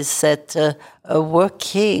doing is that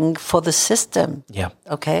working for the system,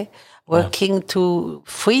 okay, working to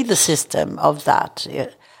free the system of that.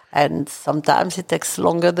 And sometimes it takes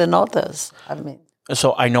longer than others. I mean,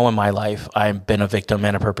 so I know in my life I've been a victim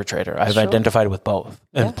and a perpetrator. I've identified with both,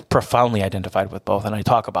 and profoundly identified with both, and I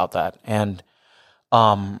talk about that. And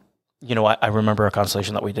I remember a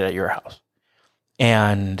constellation that we did at your house,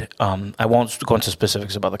 and I won't go into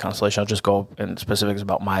specifics about the constellation. I'll just go in specifics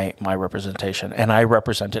about my representation. And I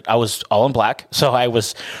represented. I was all in black, so I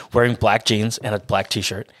was wearing black jeans and a black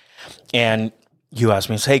T-shirt, and you asked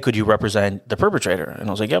me, "Hey, could you represent the perpetrator?" And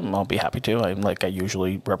I was like, "Yeah, I'll be happy to." I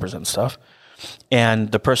usually represent stuff.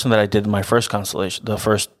 And the person that I did my first constellation, the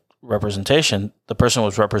first representation, the person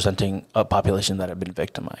was representing a population that had been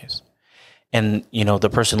victimized. And, the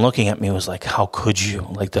person looking at me was like, "How could you?"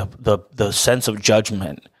 Like the sense of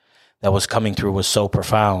judgment that was coming through was so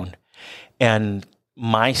profound. And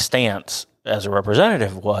my stance as a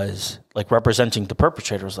representative was like, representing the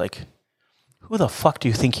perpetrator was like, "Who the fuck do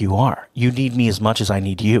you think you are? You need me as much as I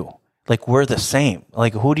need you. Like, we're the same.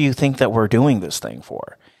 Like, who do you think that we're doing this thing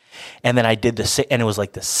for?" And then I did the same, and it was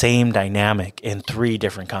like the same dynamic in 3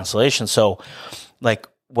 different constellations. So, like,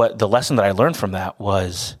 what the lesson that I learned from that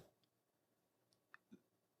was,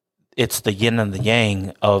 it's the yin and the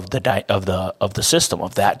yang of the system,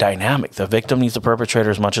 of that dynamic. The victim needs the perpetrator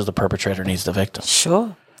as much as the perpetrator needs the victim.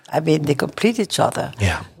 Sure. I mean, they complete each other.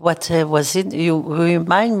 Yeah. What you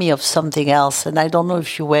remind me of something else, and I don't know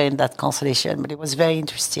if you were in that constellation, but it was very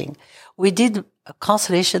interesting. We did a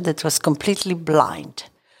constellation that was completely blind.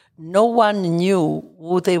 No one knew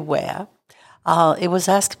who they were. It was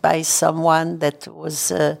asked by someone that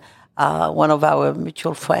was one of our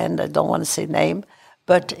mutual friends. I don't want to say name,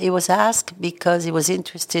 but it was asked because he was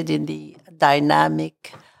interested in the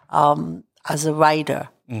dynamic as a writer.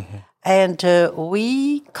 Mm-hmm. And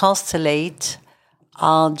we constellate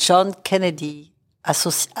on John Kennedy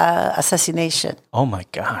assassination. Oh my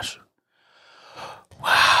gosh.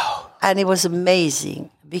 Wow. And it was amazing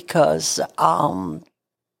because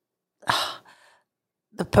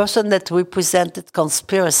the person that represented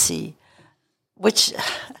conspiracy, which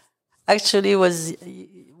actually was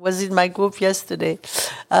in my group yesterday,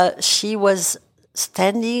 she was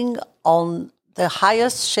standing on the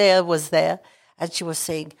highest chair was there, and she was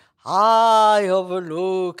saying, "I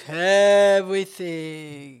overlook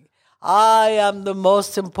everything. I am the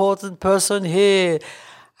most important person here."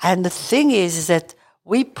 And the thing is that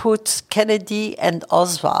we put Kennedy and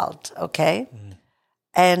Oswald, okay? Mm.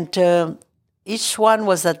 And each one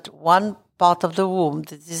was at one part of the room.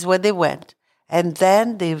 This is where they went. And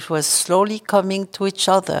then they were slowly coming to each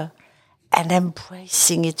other and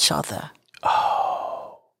embracing each other.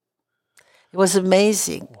 Oh. It was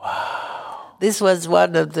amazing. Wow. This was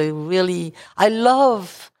one of the really... I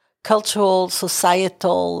love cultural,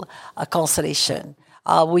 societal constellation.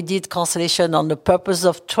 We did constellation on the purpose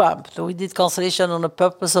of Trump. We did constellation on the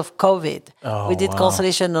purpose of COVID. We did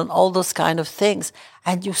constellation on all those kind of things.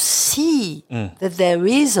 And you see that there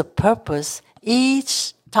is a purpose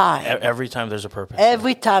each time. Every time there's a purpose.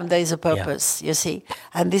 Every time there is a purpose, you see.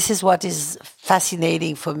 And this is what is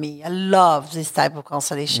fascinating for me. I love this type of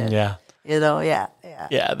constellation. Yeah. Yeah.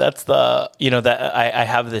 Yeah, that's that I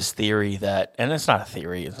have this theory that, and it's not a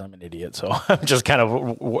theory, I'm an idiot, so I'm just kind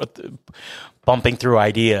of bumping through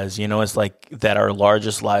ideas. It's like that our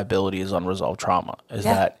largest liability is unresolved trauma. Is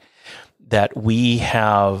that we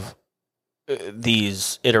have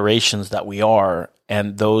these iterations that we are,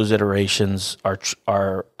 and those iterations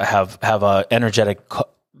have a energetic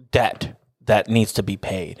debt that needs to be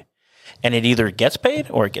paid. And it either gets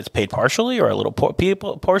paid or it gets paid partially, or a little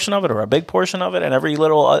portion of it, or a big portion of it. And every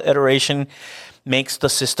little iteration makes the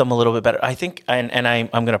system a little bit better. I think, and I'm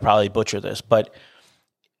going to probably butcher this, but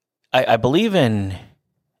I believe in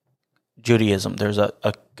Judaism. There's a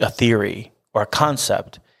theory or a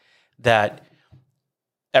concept that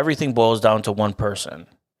everything boils down to one person,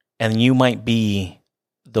 and you might be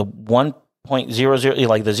the 1.00,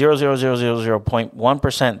 like the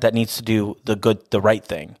 0.1% that needs to do the right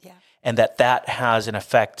thing. Yeah. And that has an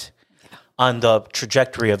effect on the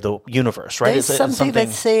trajectory of the universe, right? There's something that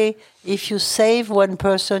say, if you save one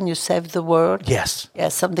person, you save the world. Yes. Yeah,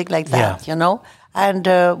 something like that, And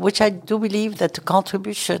which I do believe that the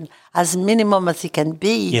contribution, as minimum as it can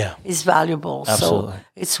be, is valuable. Absolutely. So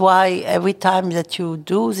it's why every time that you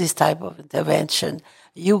do this type of intervention,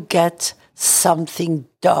 you get something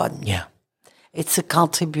done. Yeah. It's a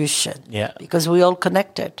contribution. Yeah. Because we're all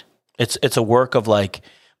connected. It's a work of like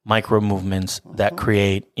micro movements that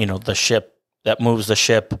create, the ship that moves the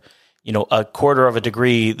ship, a quarter of a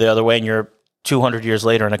degree the other way, and you're 200 years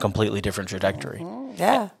later in a completely different trajectory. Mm-hmm.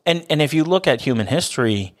 Yeah. And if you look at human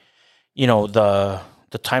history, the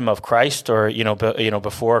time of Christ, or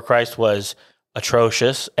before Christ was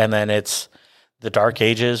atrocious, and then it's the Dark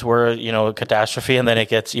Ages were a catastrophe, and then it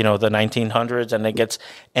gets the 1900s, and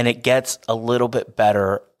it gets a little bit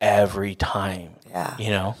better every time.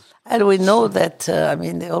 Yeah. And we know that,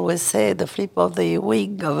 they always say the flip of the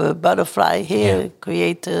wing of a butterfly here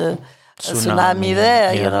create a tsunami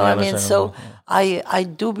there, So I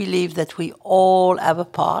do believe that we all have a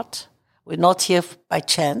part. We're not here by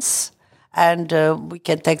chance, and we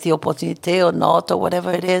can take the opportunity or not, or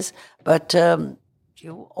whatever it is. But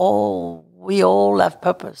we all have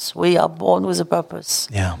purpose. We are born with a purpose.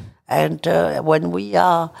 Yeah. And when we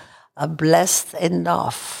are blessed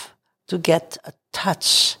enough to get a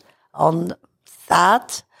touch on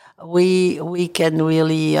that, we can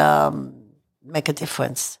really make a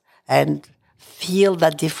difference and feel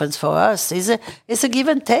that difference for us. It's a give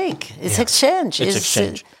and take. It's exchange. It's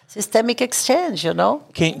exchange. Systemic exchange,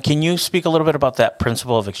 Can you speak a little bit about that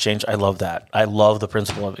principle of exchange? I love that. I love the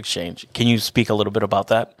principle of exchange. Can you speak a little bit about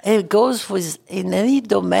that? It goes in any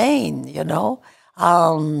domain,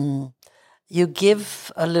 you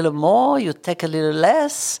give a little more, you take a little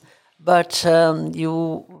less, but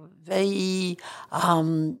you very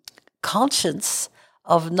conscious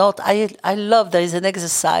of not. I love, there is an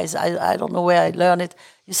exercise, I don't know where I learned it.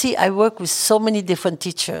 You see, I work with so many different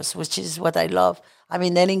teachers, which is what I love.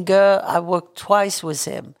 Ellinger, I worked twice with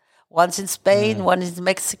him. Once in Spain, one in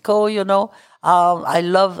Mexico, I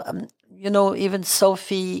love, even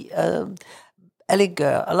Sophie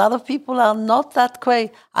Ellinger. A lot of people are not that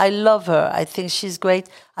great. I love her. I think she's great.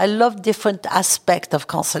 I love different aspects of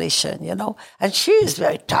constellation, And she is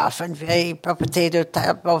very tough and very perpetrator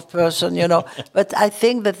type of person, But I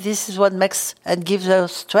think that this is what makes and gives her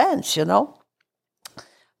strength,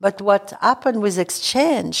 But what happened with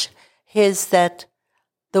exchange is that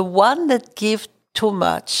the one that gives too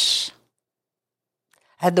much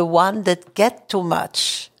and the one that get too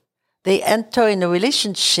much, they enter in a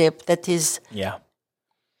relationship that is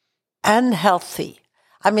unhealthy.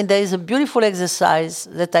 There is a beautiful exercise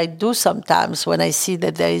that I do sometimes when I see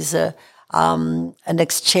that there is an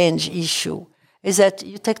exchange issue, is that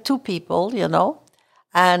you take two people,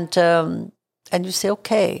 and you say,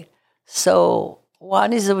 okay, so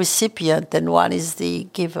one is the recipient and one is the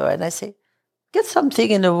giver. And I say, get something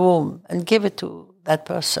in a room and give it to that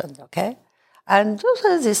person, okay? And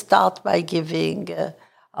they start by giving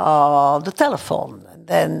the telephone, and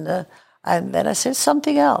then I say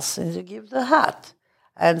something else, and they give the hat,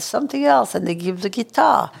 and something else, and they give the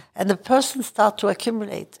guitar, and the person starts to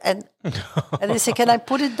accumulate, and they say, "Can I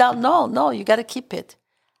put it down?" No, you got to keep it.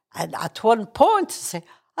 And at one point, they say,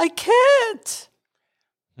 "I can't."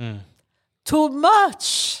 Too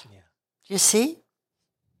much. Yeah. You see?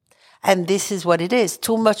 And this is what it is: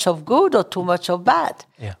 too much of good or too much of bad.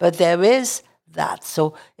 Yeah. But there is that.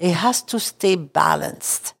 So it has to stay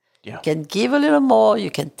balanced. Yeah. You can give a little more, you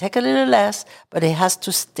can take a little less, but it has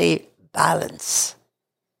to stay balanced.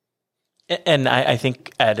 And I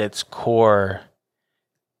think at its core,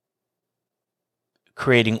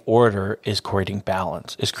 creating order is creating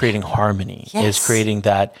balance, is creating harmony, is creating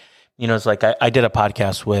that, it's like I did a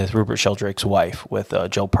podcast with Rupert Sheldrake's wife, with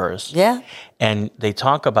Joe Purz. Yeah. And they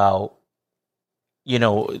talk about,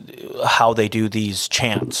 how they do these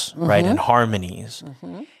chants, right, and harmonies.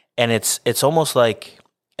 And it's almost like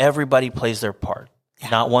everybody plays their part. Yeah.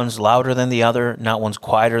 Not one's louder than the other, not one's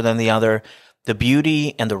quieter than the other. The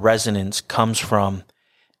beauty and the resonance comes from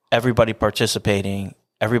everybody participating,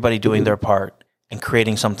 everybody doing their part, and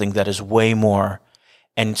creating something that is way more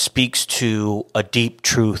and speaks to a deep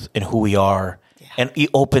truth in who we are. Yeah. And it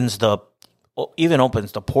opens the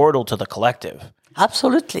portal to the collective.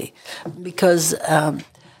 Absolutely. Because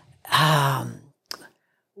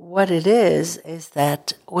what it is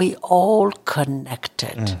that we all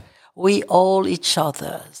connected. We all each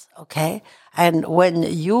other's, okay? And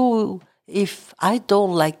if I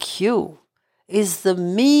don't like you, is the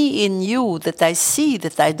me in you that I see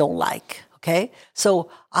that I don't like, okay? So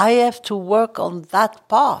I have to work on that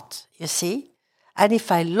part, you see? And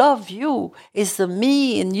if I love you, is the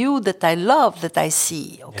me in you that I love that I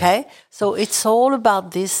see, okay? Yeah. So it's all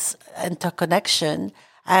about this interconnection,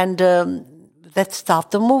 and let's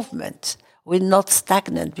start the movement. We're not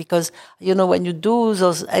stagnant because, when you do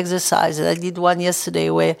those exercises, I did one yesterday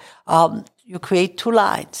where you create two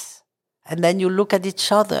lines and then you look at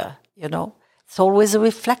each other, It's always a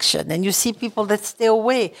reflection. And you see people that stay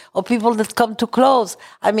away or people that come too close.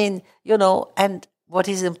 I mean, and what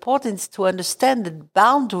is important is to understand that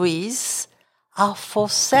boundaries are for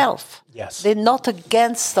self. Yes. They're not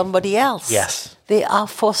against somebody else. Yes. They are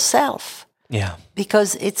for self. Yeah.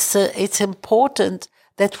 Because it's important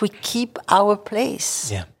that we keep our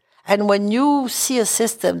place. Yeah. And when you see a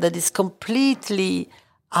system that is completely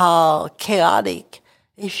chaotic,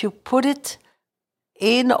 if you put it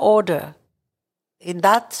in order, in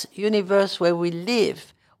that universe where we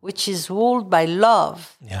live, which is ruled by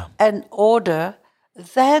love and order,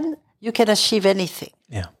 then you can achieve anything.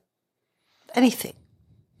 Yeah. Anything.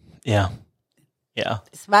 Yeah. Yeah.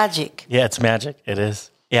 It's magic. Yeah, it's magic. It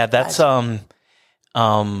is. Yeah, that's the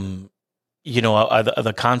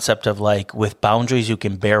concept of like with boundaries you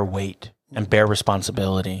can bear weight and bear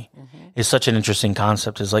responsibility is such an interesting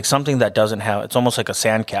concept. It's like something that doesn't have, it's almost like a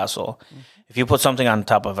sandcastle. If you put something on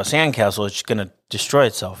top of a sandcastle, it's going to destroy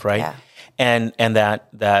itself, right? Yeah. And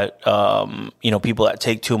that people that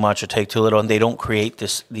take too much or take too little, and they don't create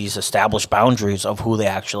these established boundaries of who they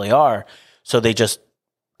actually are, so they just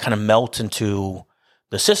kind of melt into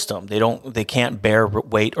the system. They can't bear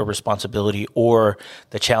weight or responsibility or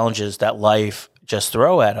the challenges that life just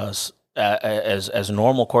throw at us as a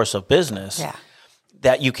normal course of business. Yeah.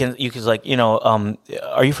 That you can like,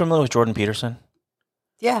 are you familiar with Jordan Peterson?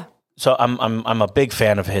 Yeah. So I'm a big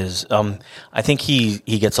fan of his. I think he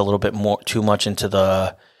gets a little bit too much into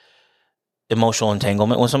the emotional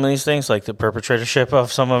entanglement with some of these things, like the perpetratorship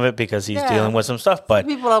of some of it, because he's dealing with some stuff. But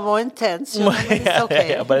people are more intense. It's okay.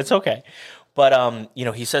 Yeah, but it's okay. But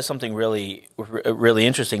he says something really, really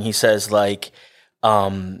interesting. He says like,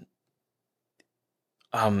 he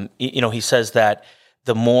says that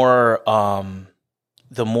the more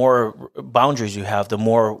boundaries you have, the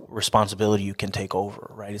more responsibility you can take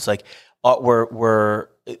over. Right? It's like we're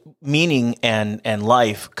meaning and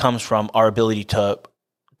life comes from our ability to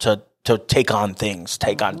take on things,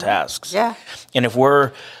 take on tasks. Yeah. And if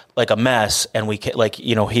we're like a mess, and we can, like,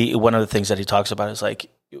 one of the things that he talks about is like,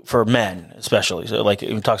 for men especially, so like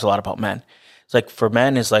he talks a lot about men. It's like for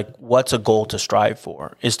men is like, what's a goal to strive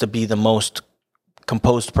for is to be the most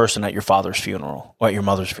composed person at your father's funeral or at your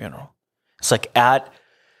mother's funeral. It's like at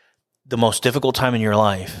the most difficult time in your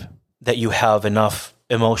life that you have enough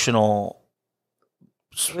emotional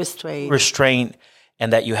restraint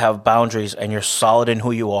and that you have boundaries and you're solid in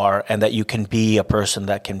who you are, and that you can be a person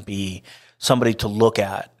that can be somebody to look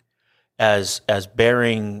at as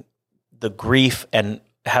bearing the grief and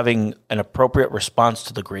having an appropriate response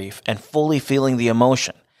to the grief and fully feeling the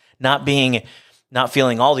emotion, not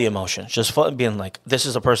feeling all the emotions, just being like, this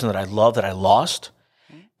is a person that I love, that I lost,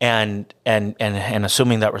 and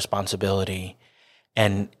assuming that responsibility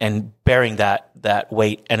and bearing that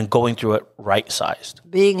weight and going through it right-sized.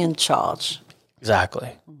 Being in charge.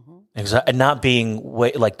 Exactly. Exactly. And not being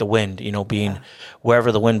like the wind, being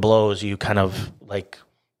wherever the wind blows, you kind of like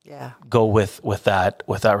go with that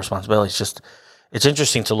responsibility. It's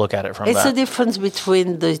interesting to look at it from that. It's the difference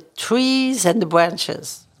between the trees and the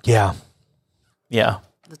branches. Yeah. Yeah.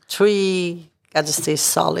 The tree got to stay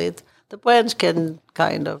solid. The branch can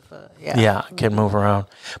kind of, can move around.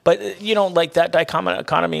 But, like that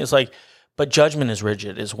dichotomy is like, but judgment is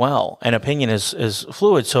rigid as well. And opinion is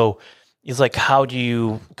fluid. So it's like, how do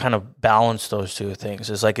you kind of balance those two things?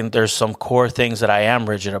 It's like, there's some core things that I am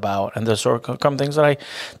rigid about, and there's some things that I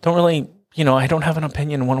don't really I don't have an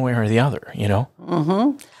opinion one way or the other,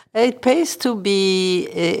 It pays to be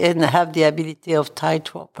and have the ability of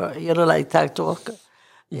tightroper, like tightroper.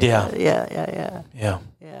 Yeah.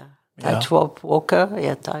 Yeah. Tightrope walker,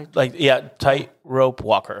 tight. Tightrope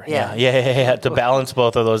walker. Yeah. To balance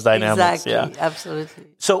both of those dynamics. Exactly, absolutely.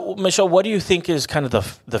 So, Michelle, what do you think is kind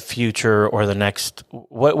of the future or the next?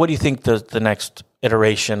 What do you think the next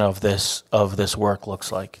iteration of this work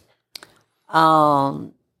looks like?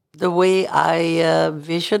 The way I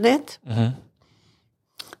vision it,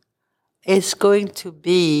 it's going to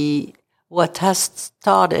be what has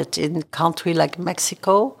started in a country like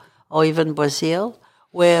Mexico or even Brazil,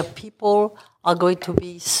 where people are going to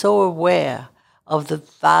be so aware of the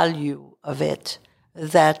value of it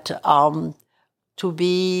that to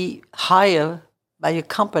be hired by a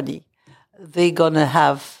company, they're going to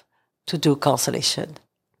have to do constellation.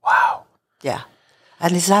 Wow. Yeah.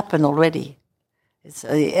 And it's happened already.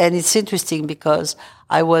 And it's interesting because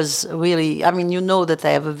I was really, that I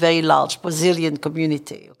have a very large Brazilian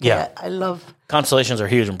community. Okay? Yeah. I love... Constellations are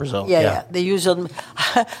huge in Brazil. Yeah. They use them.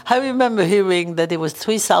 I remember hearing that there was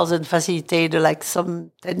 3,000 facilitators like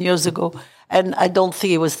some 10 years ago. And I don't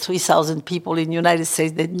think it was 3,000 people in the United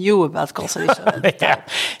States that knew about constellation at the time.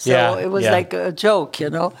 So it was like a joke,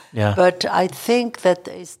 Yeah. But I think that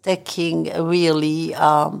it's taking really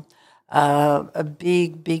a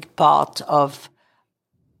big part of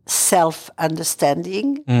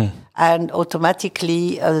self-understanding and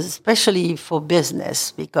automatically, especially for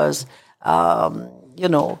business, because, and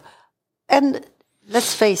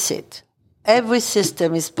let's face it, every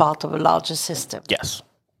system is part of a larger system. Yes.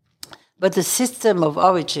 But the system of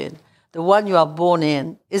origin, the one you are born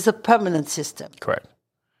in, is a permanent system. Correct.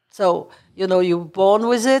 So, you're born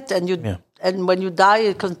with it and when you die,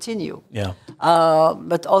 it continue. Yeah.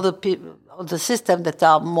 But other people, the systems that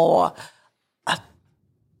are more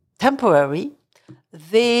temporary,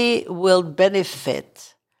 they will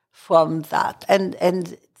benefit from that.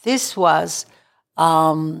 And this was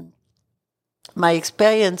my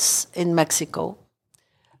experience in Mexico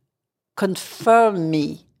confirmed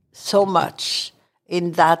me so much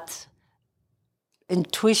in that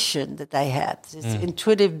intuition that I had, this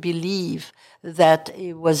intuitive belief that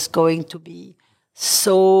it was going to be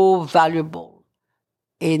so valuable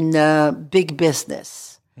in big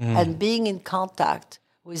business. And being in contact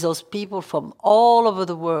with those people from all over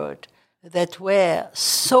the world that were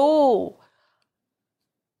so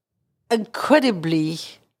incredibly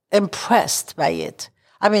impressed by it.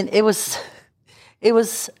 It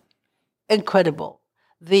was incredible.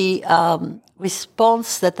 The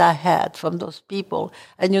response that I had from those people,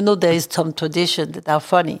 and there is some tradition that are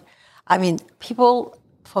funny. People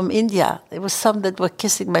from India, there was some that were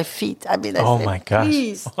kissing my feet. I said, my gosh.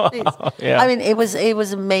 Please. Yeah. It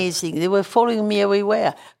was amazing. They were following me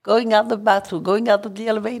everywhere, going out the bathroom, going out of the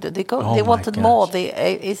elevator. They wanted more.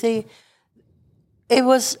 It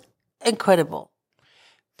was incredible.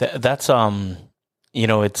 That's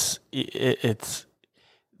it's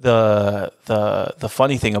the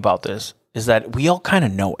funny thing about this is that we all kind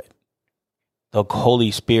of know it. The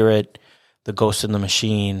Holy Spirit, the ghost in the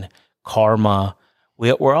machine, karma.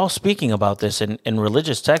 We're all speaking about this in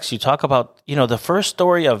religious texts. You talk about, the first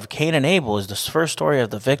story of Cain and Abel is the first story of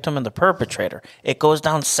the victim and the perpetrator. It goes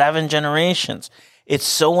down 7 generations. It's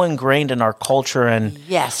so ingrained in our culture. And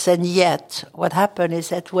yes, and yet what happened is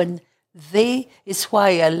that it's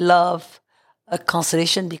why I love a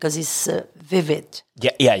constellation, because it's vivid.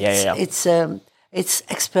 Yeah. It's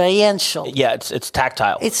experiential. Yeah, it's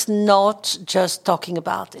tactile. It's not just talking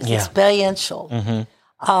about it. It's experiential. Mm-hmm.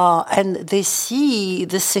 And they see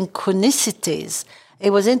the synchronicities.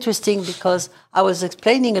 It was interesting because I was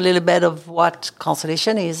explaining a little bit of what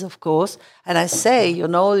constellation is, of course, and I say,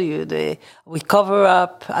 we cover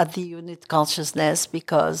up at the unit consciousness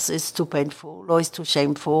because it's too painful or it's too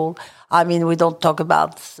shameful. We don't talk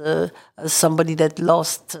about somebody that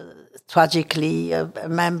lost tragically a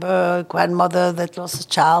member, a grandmother that lost a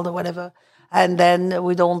child or whatever, and then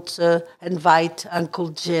we don't invite Uncle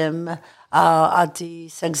Jim at the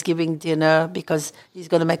Thanksgiving dinner because he's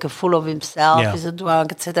going to make a fool of himself, he's a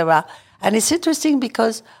drunk, etc. And it's interesting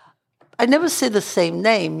because I never say the same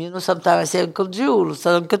name. Sometimes I say Uncle Jules,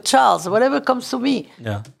 or Uncle Charles, or whatever comes to me.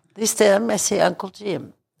 Yeah. This time I say Uncle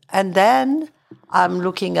Jim. And then I'm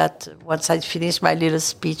looking at, once I finish my little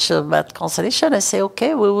speech about constellation, I say,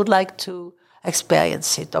 okay, we would like to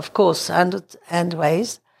experience it, of course, and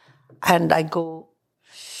ways. And I go,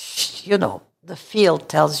 the field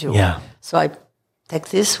tells you. Yeah. So I take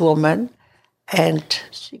this woman, and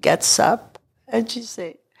she gets up, and she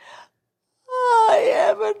says, I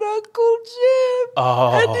have an Uncle Jim,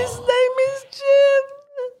 and his name is Jim.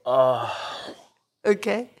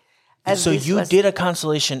 Okay. And So this you was- did a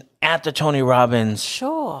constellation at the Tony Robbins.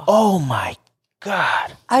 Sure. Oh my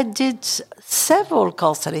God. I did several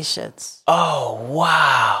constellations. Oh,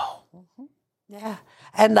 wow. Yeah.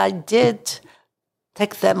 And I did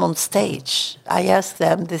take them on stage. I asked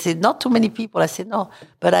them, they said, not too many people. I said, no.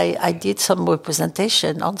 But I did some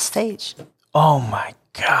representation on stage. Oh my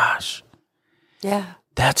gosh. Yeah.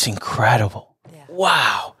 That's incredible. Yeah.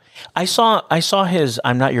 Wow. I saw his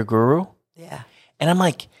I'm Not Your Guru, Yeah. and I'm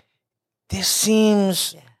like, this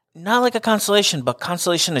seems not like a constellation, but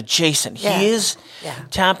constellation adjacent. Yeah. He is Yeah.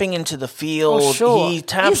 tapping into the field. Oh, sure. He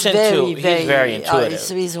taps he's into he's very intuitive.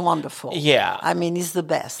 He's wonderful. Yeah. I mean, he's the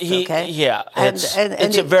best. He- Okay. Yeah. And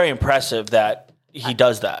It's very impressive that he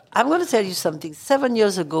does that. I'm going to tell you something. 7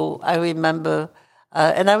 years ago, I remember,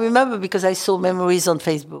 and I remember because I saw memories on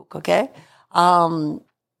Facebook. Okay.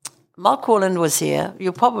 Mark Rowland was here.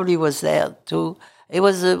 You probably was there too. It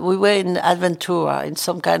was we were in Adventura in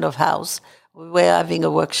some kind of house. We were having a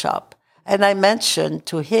workshop, and I mentioned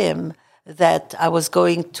to him that I was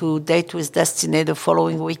going to date with Destiny the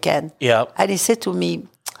following weekend. Yeah. And he said to me,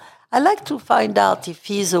 "I'd like to find out if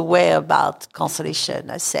he's aware about constellation."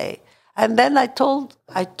 I say, and then I told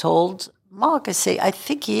Mark, I say, I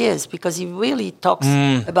think he is because he really talks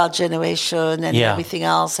about generation and Yeah. everything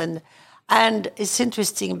else, and it's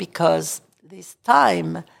interesting because this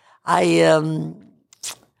time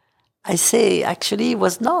I say actually he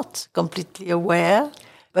was not completely aware,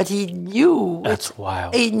 but he knew That's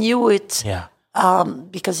wild. He knew it Yeah.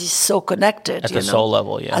 because he's so connected. At you the know. soul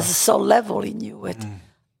level, yeah. At the soul level, he knew it,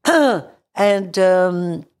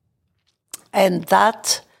 and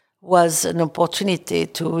that was an opportunity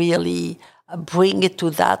to really bring it to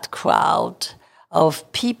that crowd of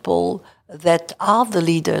people that are the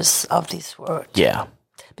leaders of this world, Yeah.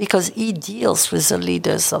 because he deals with the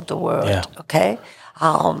leaders of the world. Yeah. Okay.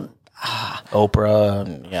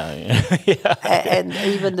 Oprah, yeah. yeah. And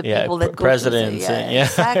even the Yeah, people that go presidents, to the, yeah.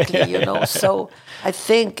 exactly, you know. So I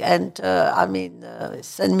think, and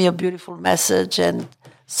send me a beautiful message, and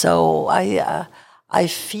so I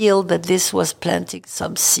feel that this was planting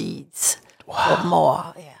some seeds for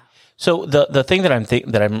more. Yeah. So the thing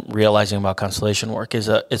that I'm realizing about constellation work is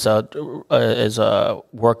a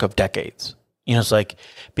work of decades. You know, it's like,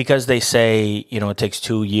 because they say, you know, it takes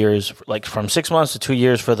 2 years, like from 6 months to 2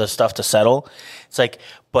 years for the stuff to settle. It's like,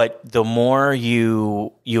 but the more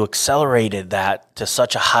you accelerated that to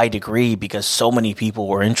such a high degree because so many people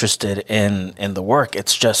were interested in the work,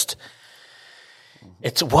 it's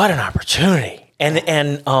what an opportunity.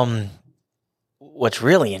 And what's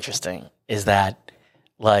really interesting is that,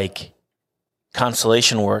 like,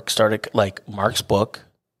 constellation work started, like Mark's book,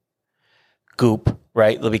 Goop,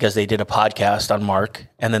 right? Because they did a podcast on Mark,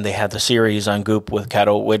 and then they had the series on Goop with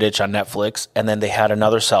Cato Wittich on Netflix, and then they had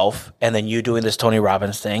Another Self, and then you doing this Tony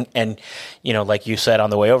Robbins thing. And, you know, like you said on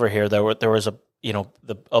the way over here, there was a, you know,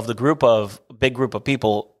 big group of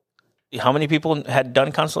people. How many people had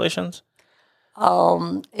done constellations?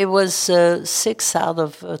 It was 6 out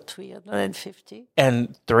of 350.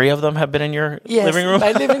 And 3 of them have been in your Yes, living room?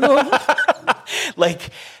 my living room. Like,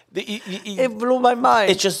 It blew my mind.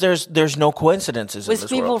 it's just there's no coincidences in With this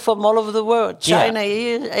people world. from all over the world, Yeah. China,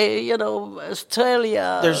 you know,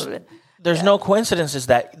 Australia. There's no coincidences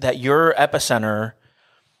that your epicenter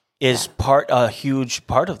is a huge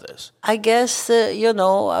part of this. I guess you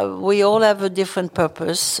know, we all have a different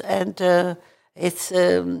purpose, and it's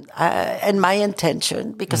and my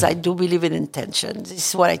intention, because I do believe in intention. This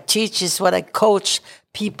is what I teach. This is what I coach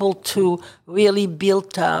people to really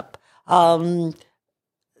build up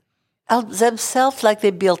themselves, like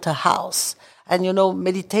they built a house. And you know,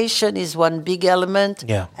 meditation is one big element,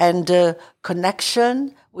 Yeah. and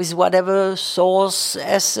connection with whatever source,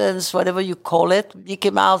 essence, whatever you call it, Mickey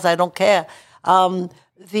Mouse, I don't care.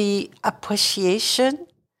 The appreciation,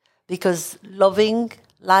 because loving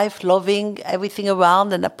life, loving everything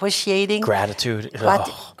around, and appreciating. Gratitude.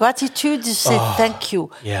 Gratitude is say thank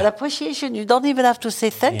you. yeah. But appreciation, you don't even have to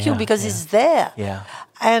say thank you Yeah, because yeah. it's there. Yeah.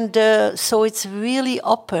 And so it's really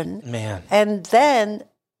open. Man. And then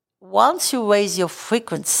once you raise your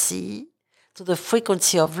frequency to the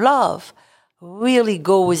frequency of love, really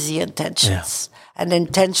go with the intentions. And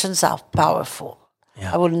intentions are powerful.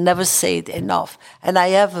 Yeah. I will never say it enough. And I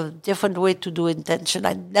have a different way to do intention.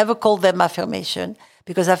 I never call them affirmation,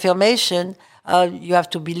 because affirmation, you have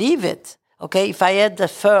to believe it. Okay, if I had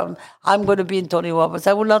affirmed, I'm going to be in Tony Robbins,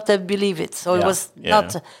 I would not have believed it. So it was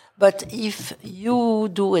not. But if you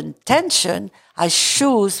do intention, I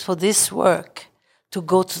choose for this work to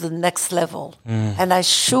go to the next level. And I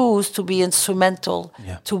choose to be instrumental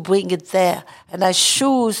Yeah. to bring it there. And I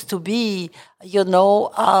choose to be, in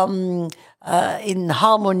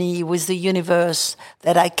harmony with the universe,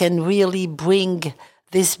 that I can really bring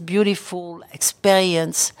this beautiful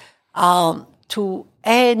experience to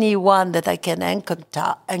anyone that I can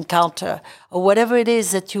encounter, or whatever it is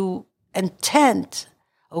that you intend,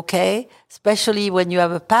 okay? Especially when you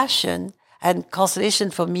have a passion, and constellation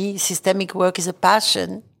for me, systemic work is a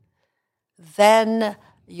passion, then,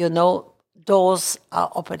 doors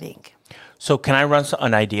are opening. So can I run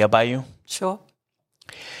an idea by you? Sure.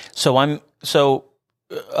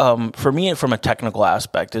 For me, from a technical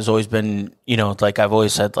aspect, has always been, like I've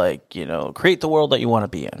always said, create the world that you want to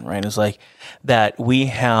be in, right? It's like that we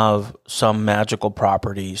have some magical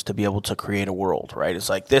properties to be able to create a world, right? It's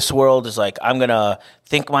like this world is like, I'm going to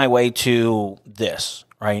think my way to this,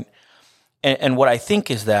 right? And what I think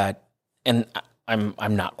is that, and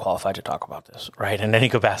I'm not qualified to talk about this, right, in any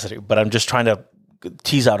capacity, but I'm just trying to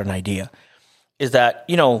tease out an idea, is that,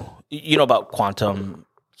 about quantum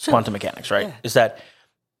mechanics, right? Yeah. Is that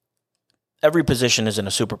every position is in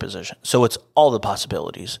a superposition. So it's all the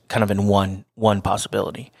possibilities kind of in one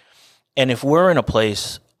possibility. And if we're in a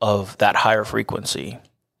place of that higher frequency,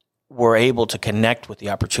 we're able to connect with the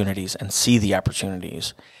opportunities and see the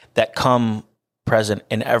opportunities that come present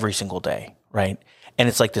in every single day, right? And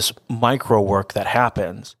it's like this micro work that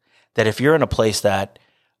happens, that if you're in a place that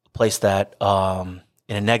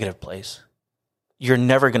in a negative place, you're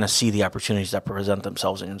never going to see the opportunities that present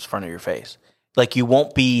themselves in front of your face. Like you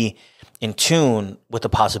won't be in tune with the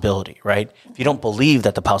possibility, right? If you don't believe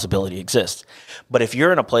that the possibility exists. But if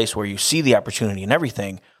you're in a place where you see the opportunity in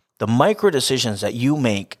everything, the micro decisions that you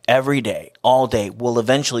make every day, all day, will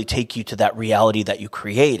eventually take you to that reality that you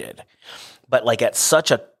created. But like it's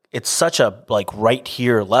such a like right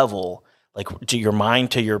here level, like to your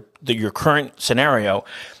mind, to your current scenario,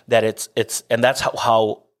 that it's and that's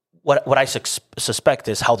how what I suspect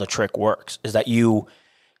is how the trick works, is that you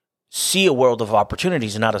see a world of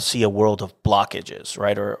opportunities and not see a world of blockages,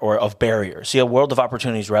 right? Or of barriers. See a world of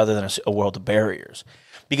opportunities rather than a world of barriers.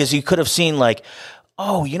 Because you could have seen like,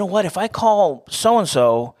 oh, you know what? If I call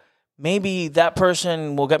so-and-so, maybe that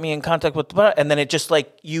person will get me in contact with, and then it just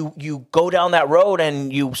like you go down that road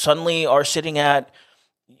and you suddenly are sitting at,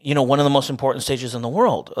 one of the most important stages in the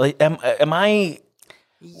world. Like, am I?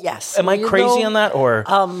 Yes. Am I crazy on that, or?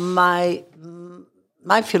 My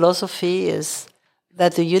philosophy is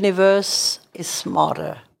that the universe is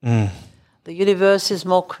smarter. The universe is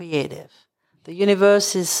more creative. The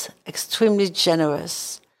universe is extremely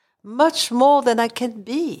generous, much more than I can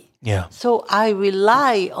be. Yeah. So I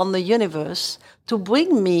rely on the universe to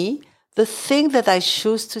bring me the thing that I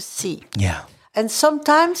choose to see. Yeah. And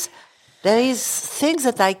sometimes there is things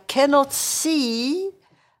that I cannot see,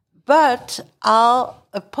 but are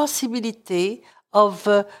a possibility of,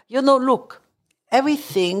 look,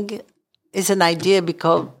 everything is an idea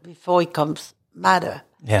before it comes matter.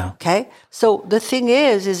 Yeah. Okay? So the thing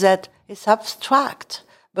is that it's abstract,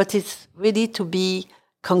 but it's ready to be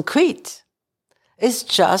concrete. It's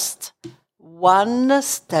just one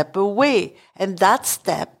step away. And that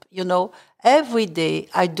step, every day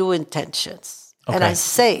I do intentions. Okay. And I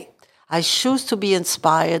say, I choose to be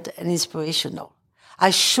inspired and inspirational.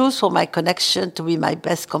 I choose for my connection to be my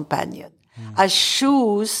best companion. I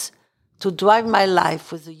choose to drive my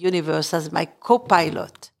life with the universe as my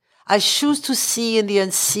co-pilot. I choose to see in the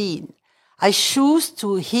unseen. I choose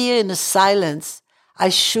to hear in the silence. I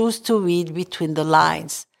choose to read between the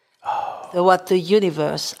lines what the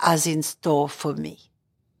universe has in store for me.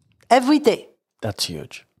 Every day. That's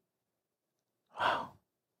huge. Wow.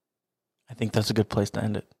 I think that's a good place to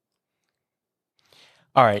end it.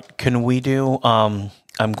 All right. Can we do, I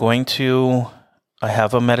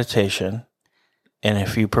have a meditation, and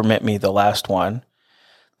if you permit me, the last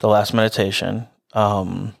meditation,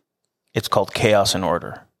 it's called Chaos and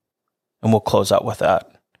Order. And we'll close out with that.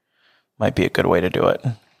 Might be a good way to do it.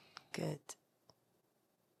 Good.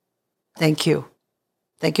 Thank you.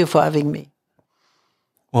 Thank you for having me.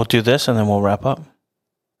 We'll do this and then we'll wrap up.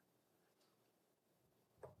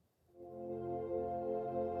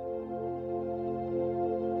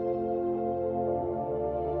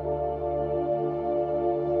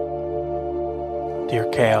 Dear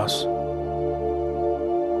Chaos,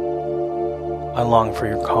 I long for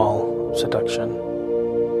your call of seduction,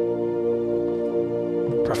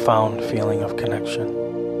 profound feeling of connection,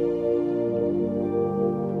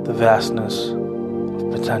 the vastness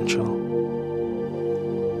of potential,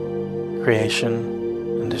 creation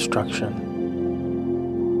and destruction,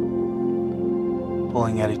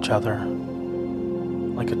 pulling at each other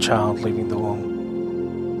like a child leaving the womb.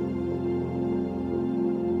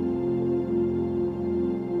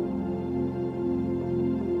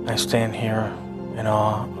 I stand here in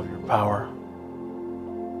awe of your power,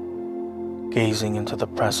 gazing into the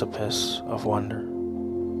precipice of wonder.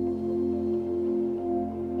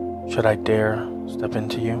 Should I dare step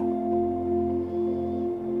into you?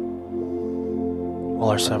 Will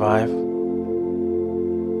I survive?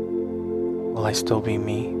 Will I still be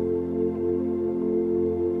me?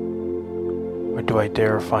 Or do I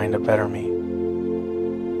dare find a better me?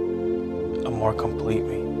 A more complete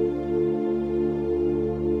me?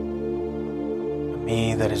 A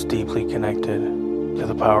me that is deeply connected to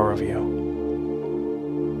the power of you.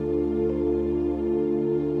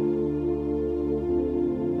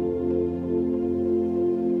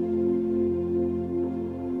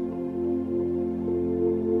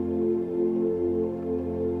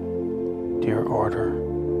 Dear Order,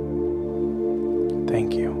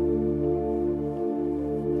 thank you.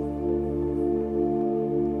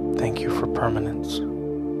 Thank you for permanence.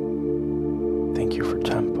 Thank you for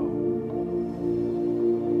tempo.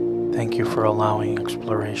 Thank you for allowing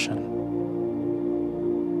exploration.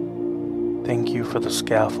 Thank you for the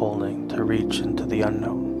scaffolding to reach into the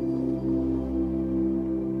unknown.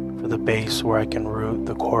 For the base where I can root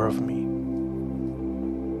the core of me.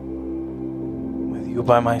 With you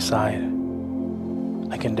by my side,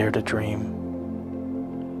 I can dare to dream,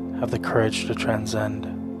 have the courage to transcend,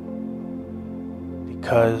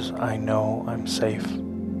 because I know I'm safe.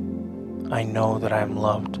 I know that I am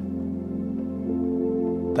loved,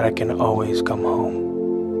 that I can always come home.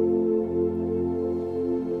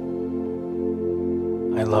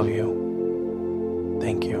 I love you.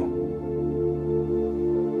 Thank you.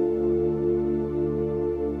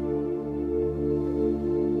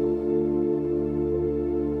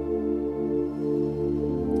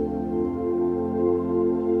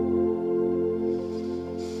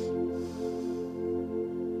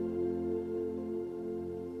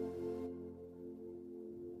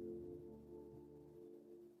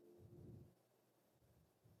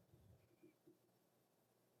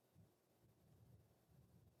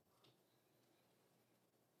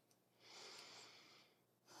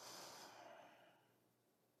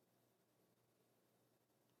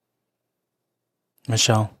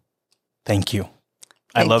 Michelle, thank you.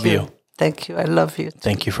 I love you. Thank you. I love you too.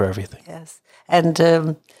 Thank you for everything. Yes. And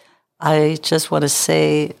I just want to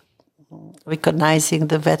say, recognizing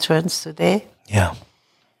the veterans today. Yeah.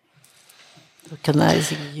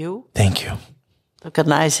 Recognizing you. Thank you.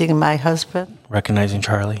 Recognizing my husband. Recognizing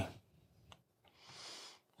Charlie.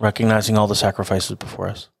 Recognizing all the sacrifices before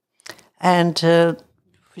us. And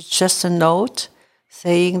with just a note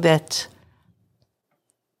saying that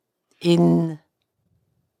in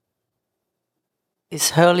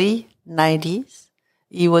his early 90s,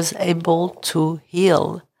 he was able to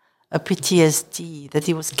heal a PTSD that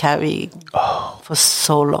he was carrying for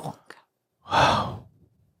so long. Wow.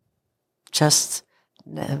 Just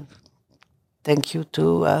thank you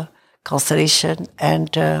to Constellation.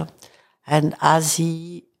 And as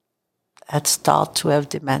he had started to have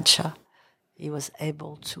dementia, he was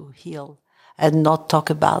able to heal and not talk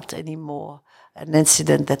about anymore an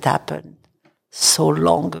incident that happened so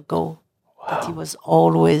long ago. That he was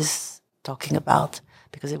always talking about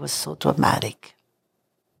because it was so traumatic.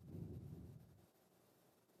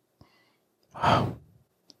 Wow.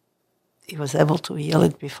 He was able to heal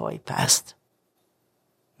it before he passed.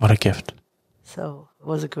 What a gift. So it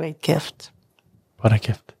was a great gift. What a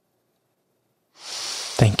gift.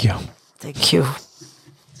 Thank you. Thank you.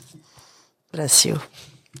 Bless you.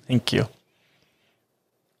 Thank you.